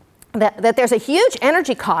 that there's a huge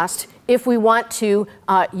energy cost if we want to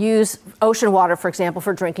use ocean water, for example,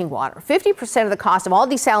 for drinking water. 50% of the cost of all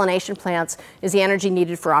desalination plants is the energy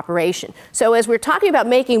needed for operation. So as we're talking about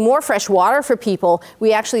making more fresh water for people,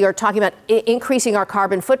 we actually are talking about increasing our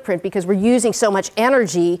carbon footprint, because we're using so much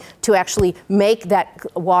energy to actually make that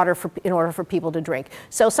water in order for people to drink.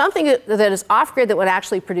 So something that is off-grid that would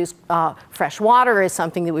actually produce fresh water is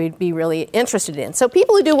something that we'd be really interested in. So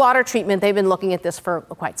people who do water treatment, they've been looking at this for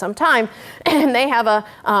quite some time, and they have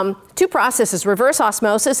two processes. Reverse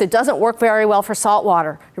osmosis, it doesn't work very well for salt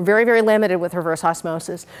water. You're very, very limited with reverse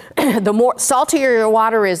osmosis. The more saltier your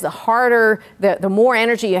water is, the harder, the more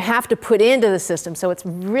energy you have to put into the system. So it's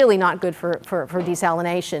really not good for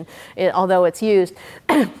desalination, although it's used.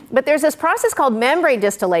 But there's this process called membrane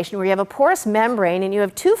distillation, where you have a porous membrane and you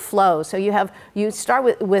have two flows. So you start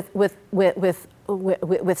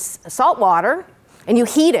with salt water, and you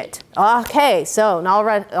heat it. Okay, so now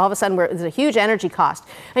all of a sudden there's a huge energy cost.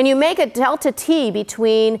 And you make a delta T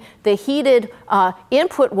between the heated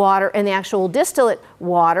input water and the actual distillate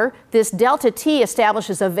water. This delta T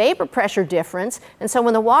establishes a vapor pressure difference, and so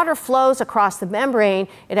when the water flows across the membrane,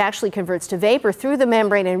 it actually converts to vapor through the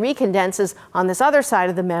membrane and recondenses on this other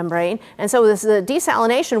side of the membrane. And so the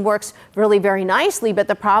desalination works really very nicely, but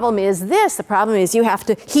the problem is this. The problem is you have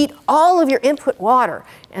to heat all of your input water,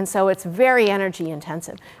 and so it's very energy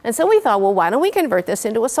intensive. And so we thought, well, why don't we convert this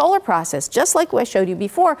into a solar process, just like I showed you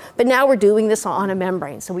before, but now we're doing this on a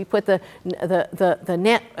membrane. So we put the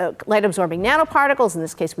light-absorbing nanoparticles, in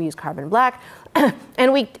this case we use carbon black,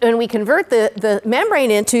 and we convert the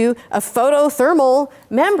membrane into a photothermal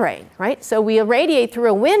membrane, right? So we irradiate through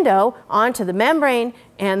a window onto the membrane,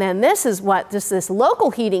 and then this is what this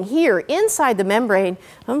local heating here inside the membrane,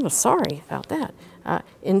 I'm sorry about that,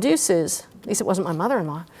 induces, at least it wasn't my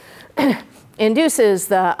mother-in-law, induces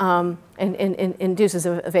induces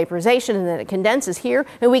a vaporization, and then it condenses here.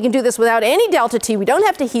 And we can do this without any delta T. We don't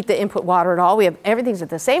have to heat the input water at all. We have everything's at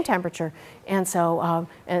the same temperature, and so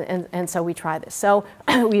so we try this. So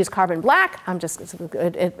we use carbon black.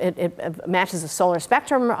 It matches the solar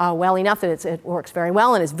spectrum well enough that it works very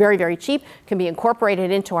well, and it's very, very cheap. Can be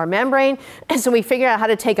incorporated into our membrane, and so we figured out how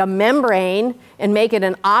to take a membrane and make it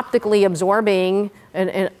an optically absorbing.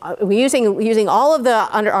 And using all of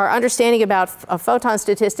our understanding about photon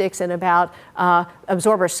statistics and about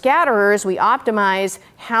absorber scatterers, we optimize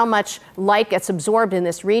how much light gets absorbed in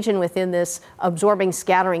this region within this absorbing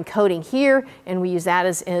scattering coating here, and we use that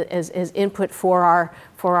as input for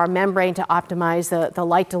our membrane to optimize the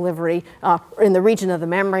light delivery in the region of the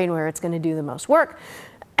membrane where it's going to do the most work.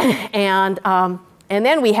 And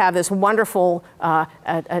then we have this wonderful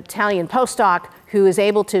Italian postdoc who is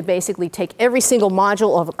able to basically take every single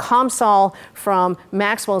module of a COMSOL from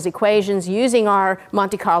Maxwell's equations using our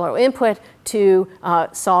Monte Carlo input to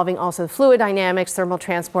solving also the fluid dynamics, thermal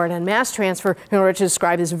transport, and mass transfer in order to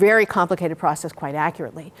describe this very complicated process quite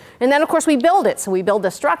accurately. And then, of course, we build it. So we build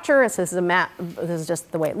the structure. So this is a map. This is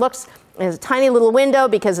just the way it looks. There's a tiny little window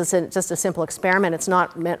because it's just a simple experiment. It's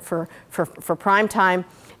not meant for prime time.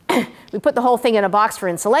 We put the whole thing in a box for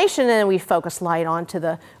insulation, and then we focus light onto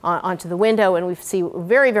the window, and we see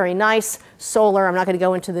very, very nice solar. I'm not going to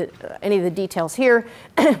go into any of the details here,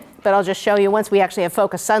 but I'll just show you once we actually have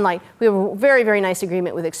focused sunlight. We have a very, very nice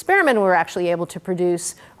agreement with experiment. We're actually able to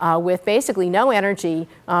produce with basically no energy,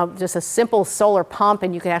 just a simple solar pump,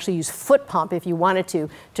 and you can actually use foot pump if you wanted to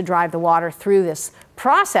drive the water through this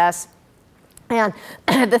process. And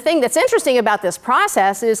the thing that's interesting about this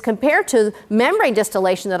process is compared to membrane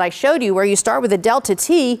distillation that I showed you, where you start with a delta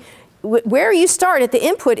T, where you start at the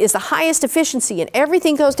input is the highest efficiency, and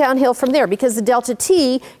everything goes downhill from there because the delta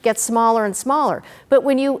T gets smaller and smaller. But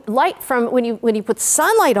when you when you put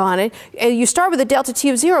sunlight on it, you start with a delta T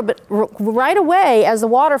of 0, but right away as the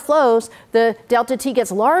water flows, the delta T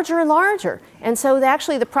gets larger and larger. And so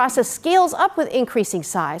actually the process scales up with increasing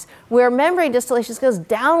size, where membrane distillation goes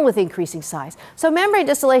down with increasing size. So membrane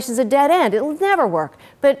distillation is a dead end. It will never work.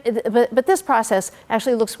 But this process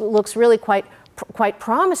actually looks really quite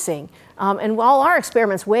promising. And while our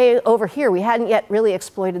experiment's way over here, we hadn't yet really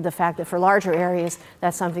exploited the fact that for larger areas,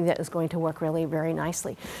 that's something that is going to work really very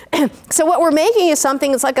nicely. So what we're making is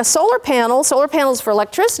something that's like a solar panels for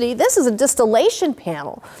electricity. This is a distillation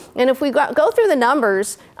panel. And if we go through the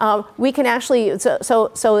numbers, we can actually, so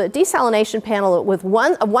a desalination panel with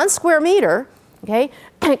one square meter, okay,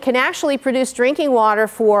 can actually produce drinking water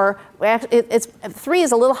for, 3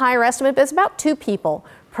 is a little higher estimate, but it's about 2 people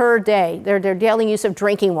per day, their daily use of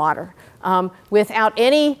drinking water, without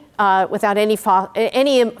any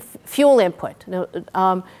fuel input.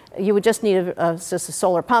 No, you would just need just a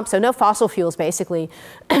solar pump, so no fossil fuels basically.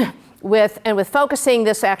 With focusing,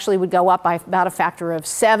 this actually would go up by about a factor of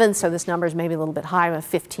 7, so this number is maybe a little bit high, of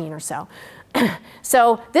 15 or so.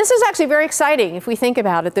 So this is actually very exciting if we think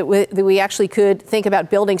about it, that we actually could think about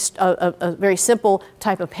building a very simple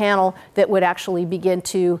type of panel that would actually begin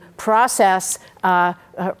to process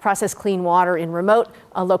clean water in remote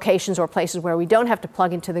locations or places where we don't have to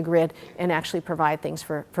plug into the grid and actually provide things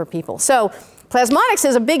for people. So plasmonics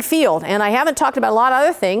is a big field, and I haven't talked about a lot of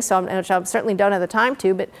other things, which I certainly don't have the time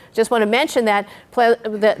to, but just want to mention that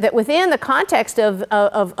within the context of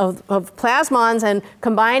plasmons and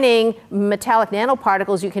combining metallic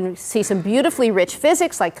nanoparticles, you can see some beautifully rich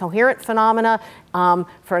physics like coherent phenomena.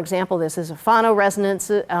 For example, this is a phonoresonance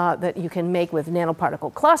that you can make with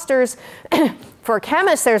nanoparticle clusters. For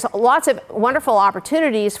chemists, there's lots of wonderful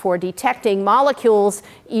opportunities for detecting molecules,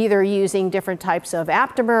 either using different types of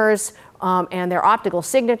aptamers and their optical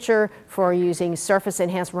signature, for using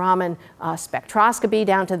surface-enhanced Raman spectroscopy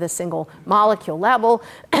down to the single molecule level.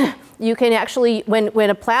 You can actually, when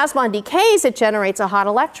a plasmon decays, it generates a hot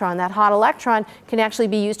electron. That hot electron can actually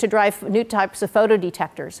be used to drive new types of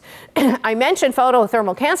photodetectors. I mentioned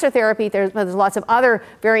photothermal cancer therapy. There's lots of other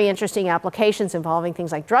very interesting applications involving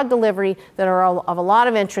things like drug delivery that are of a lot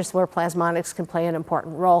of interest, where plasmonics can play an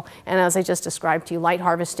important role. And as I just described to you, light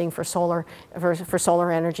harvesting for solar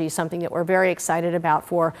energy is something that we're very excited about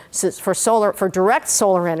for direct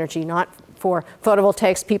solar energy, not for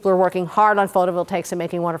photovoltaics. People are working hard on photovoltaics and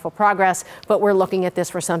making wonderful progress, but we're looking at this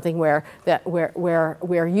for something where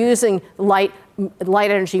we're using light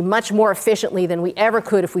energy much more efficiently than we ever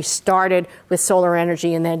could if we started with solar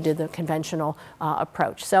energy and then did the conventional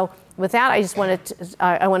approach. So with that, I just wanted to,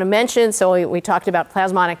 I want to mention, so we talked about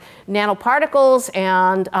plasmonic nanoparticles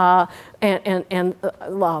and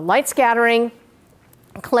light scattering,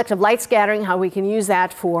 collective light scattering, how we can use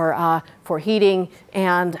that for heating,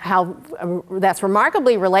 and how that's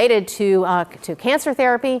remarkably related to cancer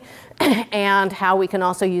therapy, and how we can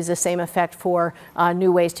also use the same effect for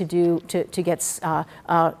new ways to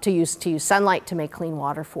use sunlight to make clean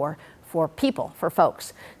water for people, for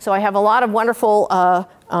folks. So I have a lot of wonderful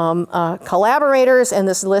collaborators, and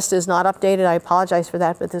this list is not updated. I apologize for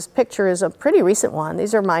that, but this picture is a pretty recent one.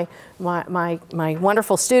 These are my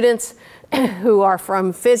wonderful students who are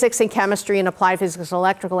from physics and chemistry and applied physics,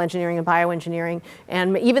 electrical engineering and bioengineering,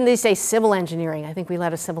 and even these days civil engineering. I think we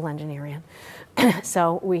let a civil engineer in.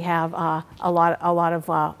 So we have a lot of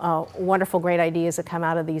wonderful, great ideas that come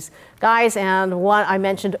out of these guys. And one I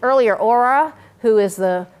mentioned earlier, Aura, who is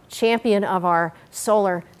the champion of our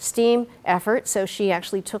solar steam effort. So she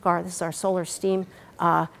actually took this is our solar steam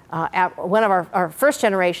one of our first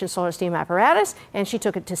generation solar steam apparatus, and she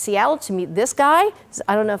took it to Seattle to meet this guy.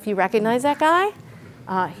 I don't know if you recognize that guy.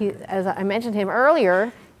 As I mentioned him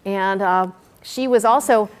earlier, and she was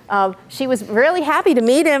also, she was really happy to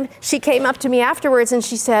meet him. She came up to me afterwards and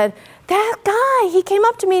she said, "That guy, he came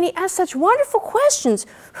up to me and he asked such wonderful questions.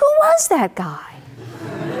 Who was that guy?"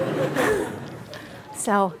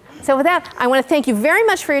 So with that, I want to thank you very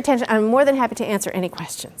much for your attention. I'm more than happy to answer any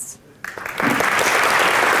questions.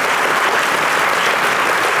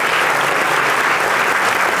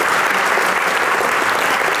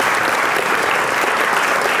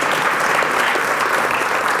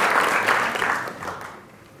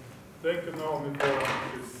 Thank you, Naomi, for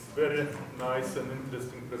this very nice and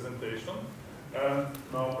interesting presentation. And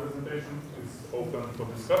now presentation is open for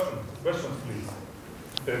discussion. Questions, please.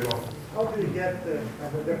 There you go. How do you get the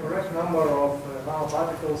correct number of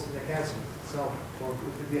nanoparticles in the cancer cell for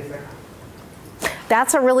it to be effective?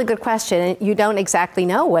 That's a really good question. You don't exactly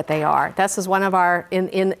know what they are. This is one of our,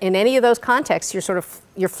 in any of those contexts,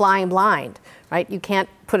 you're flying blind, right? You can't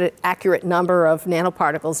put an accurate number of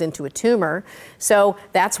nanoparticles into a tumor. So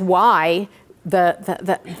that's why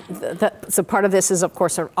so part of this is, of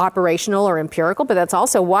course, operational or empirical, but that's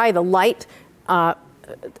also why the light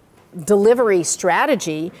delivery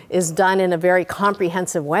strategy is done in a very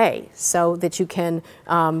comprehensive way so that you can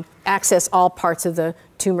access all parts of the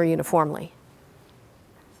tumor uniformly.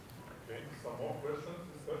 Okay, some more questions,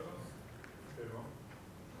 discussions?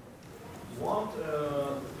 Won't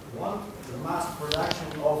the mass production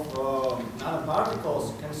of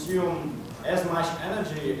nanoparticles consume as much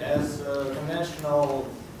energy as conventional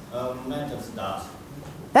methods does?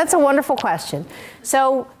 That's a wonderful question.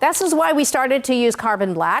 So this is why we started to use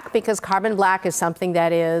carbon black, because carbon black is something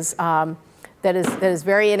that is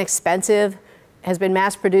very inexpensive, has been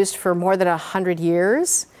mass produced for more than 100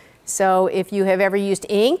 years. So if you have ever used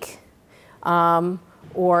ink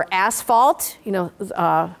or asphalt, you know,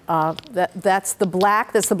 that's the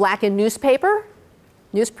black in newspaper,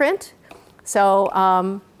 newsprint.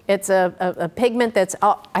 So it's a pigment that's,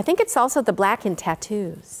 I think it's also the black in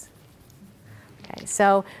tattoos. Okay,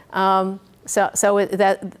 so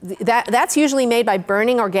that's usually made by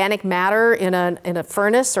burning organic matter in a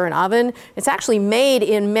furnace or an oven. It's actually made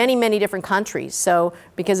in many different countries. So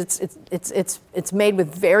because it's made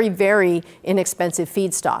with very, very inexpensive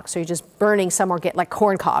feedstock. So you're just burning some like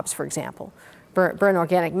corn cobs, for example, burn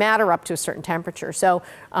organic matter up to a certain temperature. So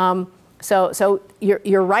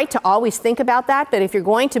you're right to always think about that, but if you're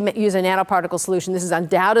going to use a nanoparticle solution, this is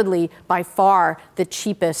undoubtedly by far the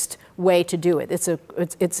cheapest way to do it.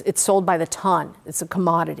 It's sold by the ton. It's a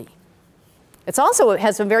commodity. It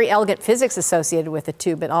has some very elegant physics associated with it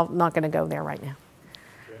too, but I'm not going to go there right now.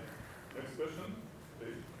 Okay. Next question,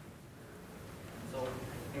 please. So,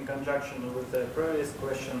 in conjunction with the previous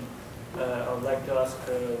question, I would like to ask,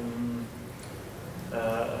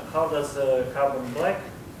 how does carbon black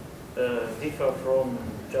differ from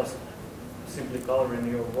just simply coloring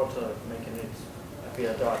your water, making it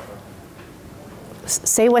appear darker?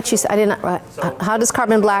 Say what you said. I didn't. So, how does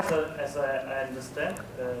carbon black? As I understand,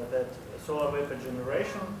 that solar vapor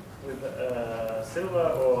generation with silver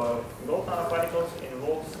or gold nanoparticles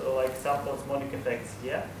involves like some osmotic effects.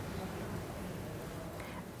 Yeah.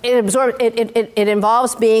 It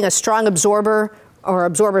involves being a strong absorber or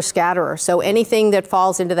absorber scatterer. So anything that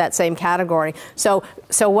falls into that same category. So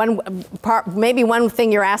maybe one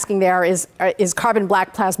thing you're asking there is carbon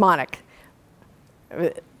black plasmonic?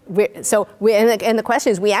 And the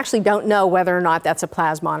question is, we actually don't know whether or not that's a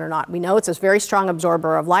plasmon or not. We know it's a very strong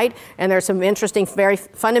absorber of light, and there's some interesting, very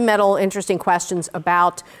fundamental, interesting questions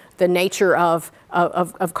about the nature of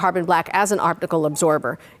carbon black as an optical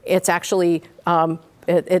absorber. It's actually,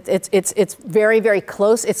 it's very, very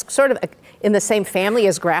close. It's sort of in the same family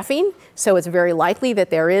as graphene, so it's very likely that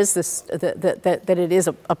there is this, that it is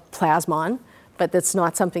a plasmon, but that's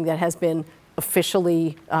not something that has been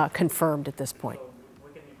officially confirmed at this point.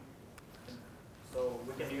 So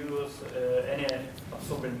we can use any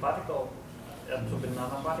absorbing nanoparticle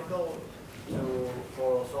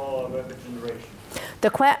for solar vapor generation.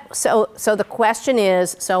 So the question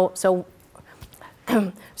is, so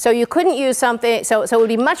you couldn't use something, so it would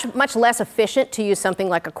be much less efficient to use something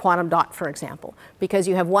like a quantum dot, for example, because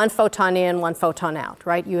you have one photon in, one photon out,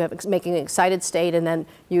 right? You have making an excited state, and then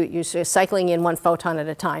you're cycling in one photon at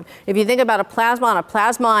a time. If you think about a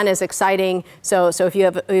plasmon is exciting, so if you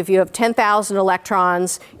have 10,000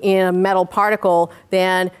 electrons in a metal particle,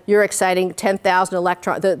 then you're exciting 10,000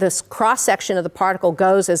 electrons. This cross-section of the particle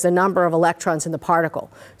goes as the number of electrons in the particle.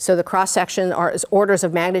 So the cross-section is orders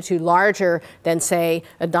of magnitude larger than, say, say,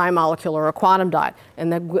 a dimolecule or a quantum dot.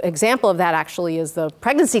 And the example of that actually is the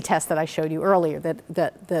pregnancy test that I showed you earlier,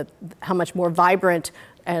 that how much more vibrant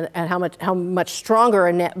and how much stronger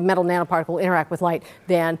a metal nanoparticle will interact with light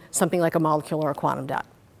than something like a molecule or a quantum dot.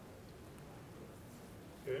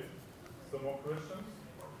 Okay. Some more questions?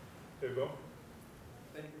 Here you go.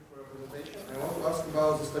 Thank you for your presentation. I want to ask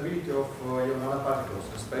about the stability of your nanoparticles,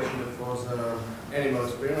 especially for the animal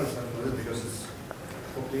experiments and for this, because it's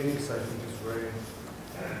for clinics, I think it's very...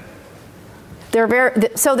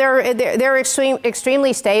 They're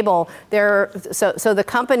extremely stable. So the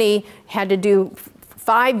company had to do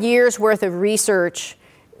 5 years worth of research,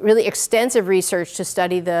 really extensive research to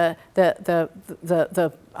study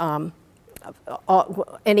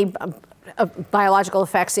any biological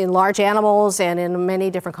effects in large animals and in many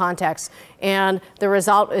different contexts. And the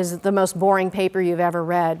result is the most boring paper you've ever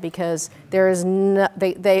read, because there is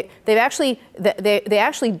they actually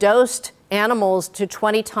dosed animals to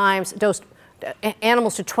 20 times the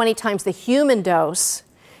human dose,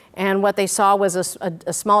 and what they saw was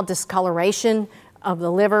a small discoloration of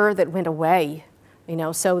the liver that went away. You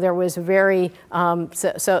know, so there was very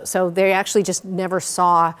so they actually just never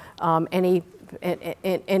saw any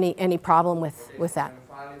problem with that. And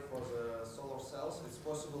finally, for the solar cells, it's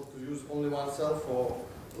possible to use only one cell for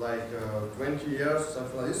like 20 years,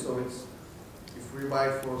 something like this. So it's, if we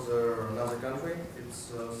buy for another country,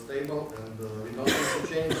 it's stable, and we don't need to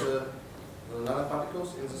change the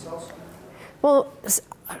nanoparticles in the cells. Well,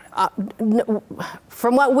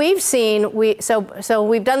 from what we've seen, so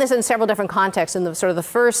we've done this in several different contexts. In the sort of the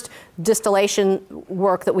first distillation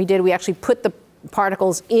work that we did, we actually put the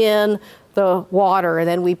particles in the water, and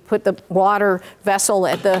then we put the water vessel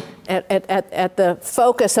at the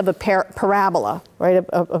focus of a parabola, right,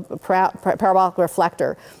 a parabolic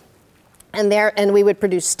reflector. And we would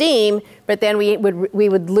produce steam, but then we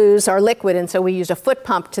would lose our liquid, and so we used a foot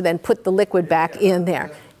pump to then put the liquid back in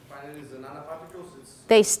there. Finally, the nanoparticles,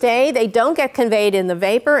 They stay, they don't get conveyed in the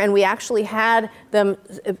vapor, and we actually had them,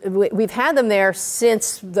 we've had them there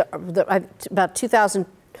since about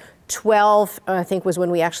 2012, I think, was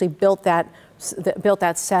when we actually built that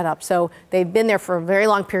setup. So they've been there for a very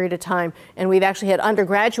long period of time, and we've actually had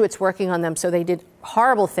undergraduates working on them, so they did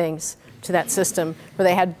horrible things to that system, where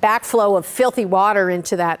they had backflow of filthy water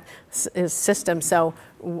into that system. So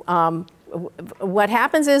what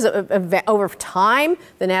happens is, over time,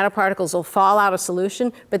 the nanoparticles will fall out of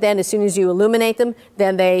solution, but then as soon as you illuminate them,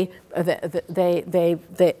 then they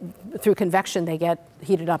through convection, they get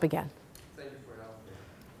heated up again. thank you for your help.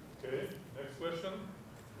 Okay, next question,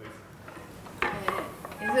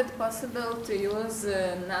 please. Is it possible to use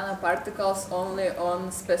nanoparticles only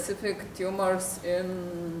on specific tumors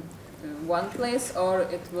in one place, or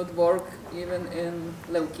it would work even in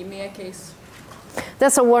leukemia case?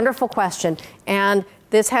 That's a wonderful question, and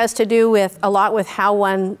this has to do with a lot with how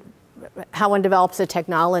one develops a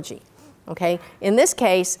technology. Okay, in this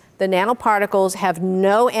case, the nanoparticles have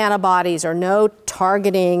no antibodies or no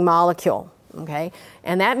targeting molecule. Okay,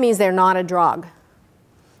 and that means they're not a drug.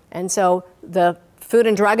 And so the Food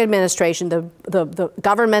and Drug Administration, the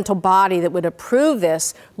governmental body that would approve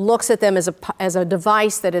this, looks at them as a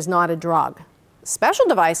device that is not a drug. Special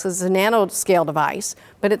device is a nanoscale device,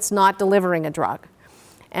 but it's not delivering a drug.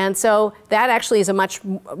 And so that actually is a much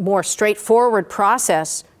more straightforward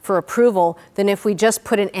process for approval than if we just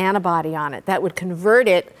put an antibody on it. That would convert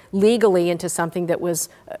it legally into something that was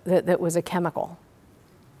a chemical.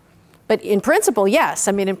 But in principle, yes.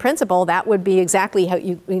 I mean, in principle, that would be exactly how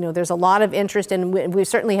you know, there's a lot of interest, and we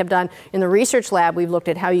certainly have done, in the research lab, we've looked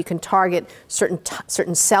at how you can target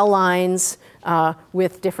certain cell lines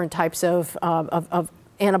with different types of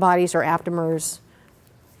antibodies or aptamers.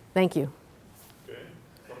 Thank you. Okay,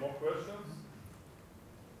 some more questions?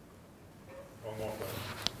 One more question.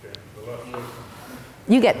 Okay, the last question.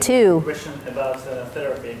 You get two. Question about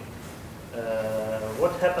therapy.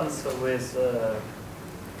 What happens with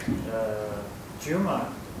tumor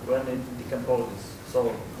when it decomposes?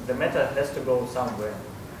 So the matter has to go somewhere.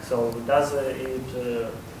 So does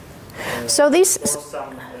it So these cause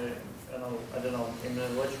some, I don't know,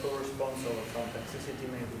 immunological response or some toxicity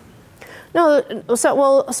maybe? No, so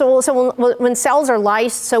when cells are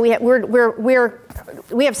lysed, so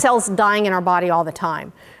we have cells dying in our body all the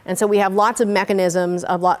time, and so we have lots of mechanisms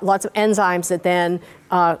of lots of enzymes that then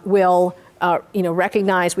will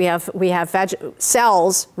recognize. We have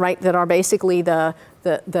cells, right, that are basically the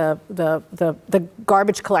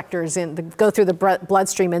garbage collectors go through the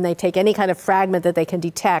bloodstream, and they take any kind of fragment that they can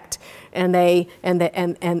detect, and they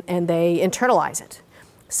internalize it.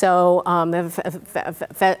 So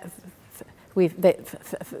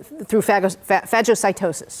through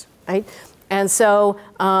phagocytosis, right? And so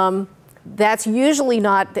that's usually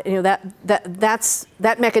not,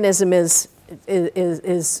 that mechanism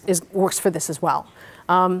works for this as well.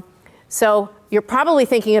 So you're probably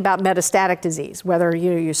thinking about metastatic disease, whether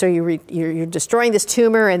you're destroying this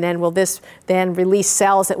tumor, and then will this then release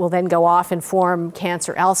cells that will then go off and form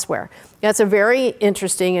cancer elsewhere? That's a very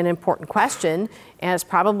interesting and important question, and it's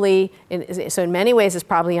probably, so in many ways it's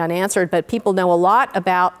probably unanswered, but people know a lot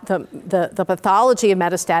about the pathology of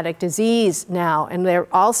metastatic disease now, and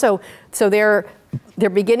they're also, so they're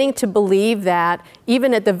beginning to believe that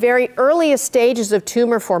even at the very earliest stages of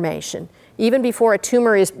tumor formation, even before a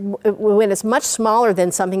tumor is, when it's much smaller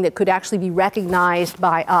than something that could actually be recognized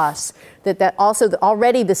by us, that also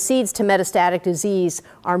already the seeds to metastatic disease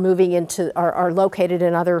are moving into, are located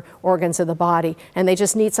in other organs of the body, and they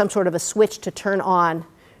just need some sort of a switch to turn on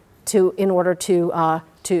in order to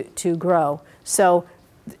grow. So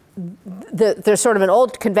there's sort of an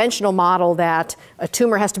old conventional model that a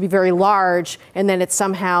tumor has to be very large, and then it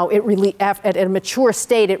somehow, at a mature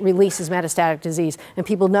state, it releases metastatic disease. And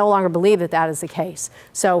people no longer believe that that is the case.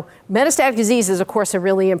 So metastatic disease is, of course, a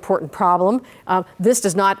really important problem. This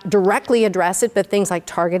does not directly address it, but things like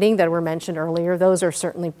targeting that were mentioned earlier, those are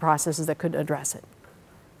certainly processes that could address it.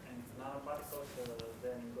 And nanoparticles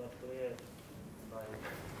then got cleared by,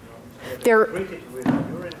 They're treated with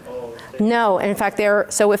urine or? No, in fact,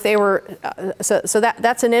 so if they were,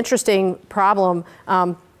 that's an interesting problem.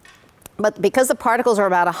 But because the particles are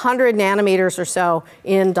about 100 nanometers or so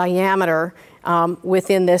in diameter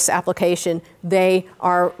within this application, they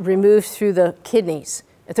are removed through the kidneys.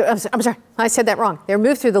 I'm sorry, I said that wrong. They're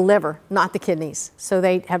moved through the liver, not the kidneys. So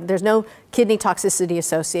there's no kidney toxicity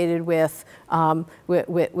associated with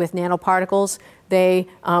nanoparticles. They're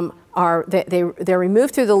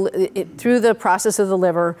removed through the process of the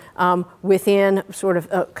liver within sort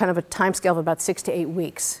of kind of a time scale of about 6 to 8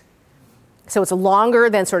 weeks. So it's longer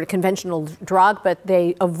than sort of conventional drug, but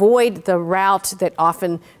they avoid the route that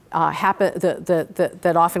often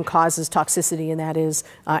that often causes toxicity, and that is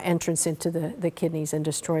entrance into the kidneys and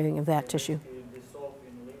destroying of that tissue.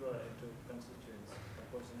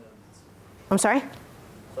 I'm sorry?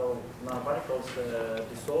 So nanoparticles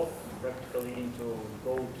dissolve practically into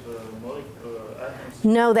gold atoms?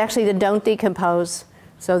 No, actually they don't decompose.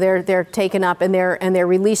 So they're taken up and they're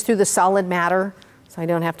released through the solid matter. So I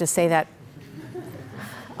don't have to say that.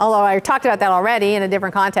 Although I talked about that already in a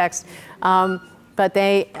different context. But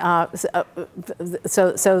they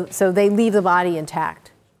so they leave the body intact.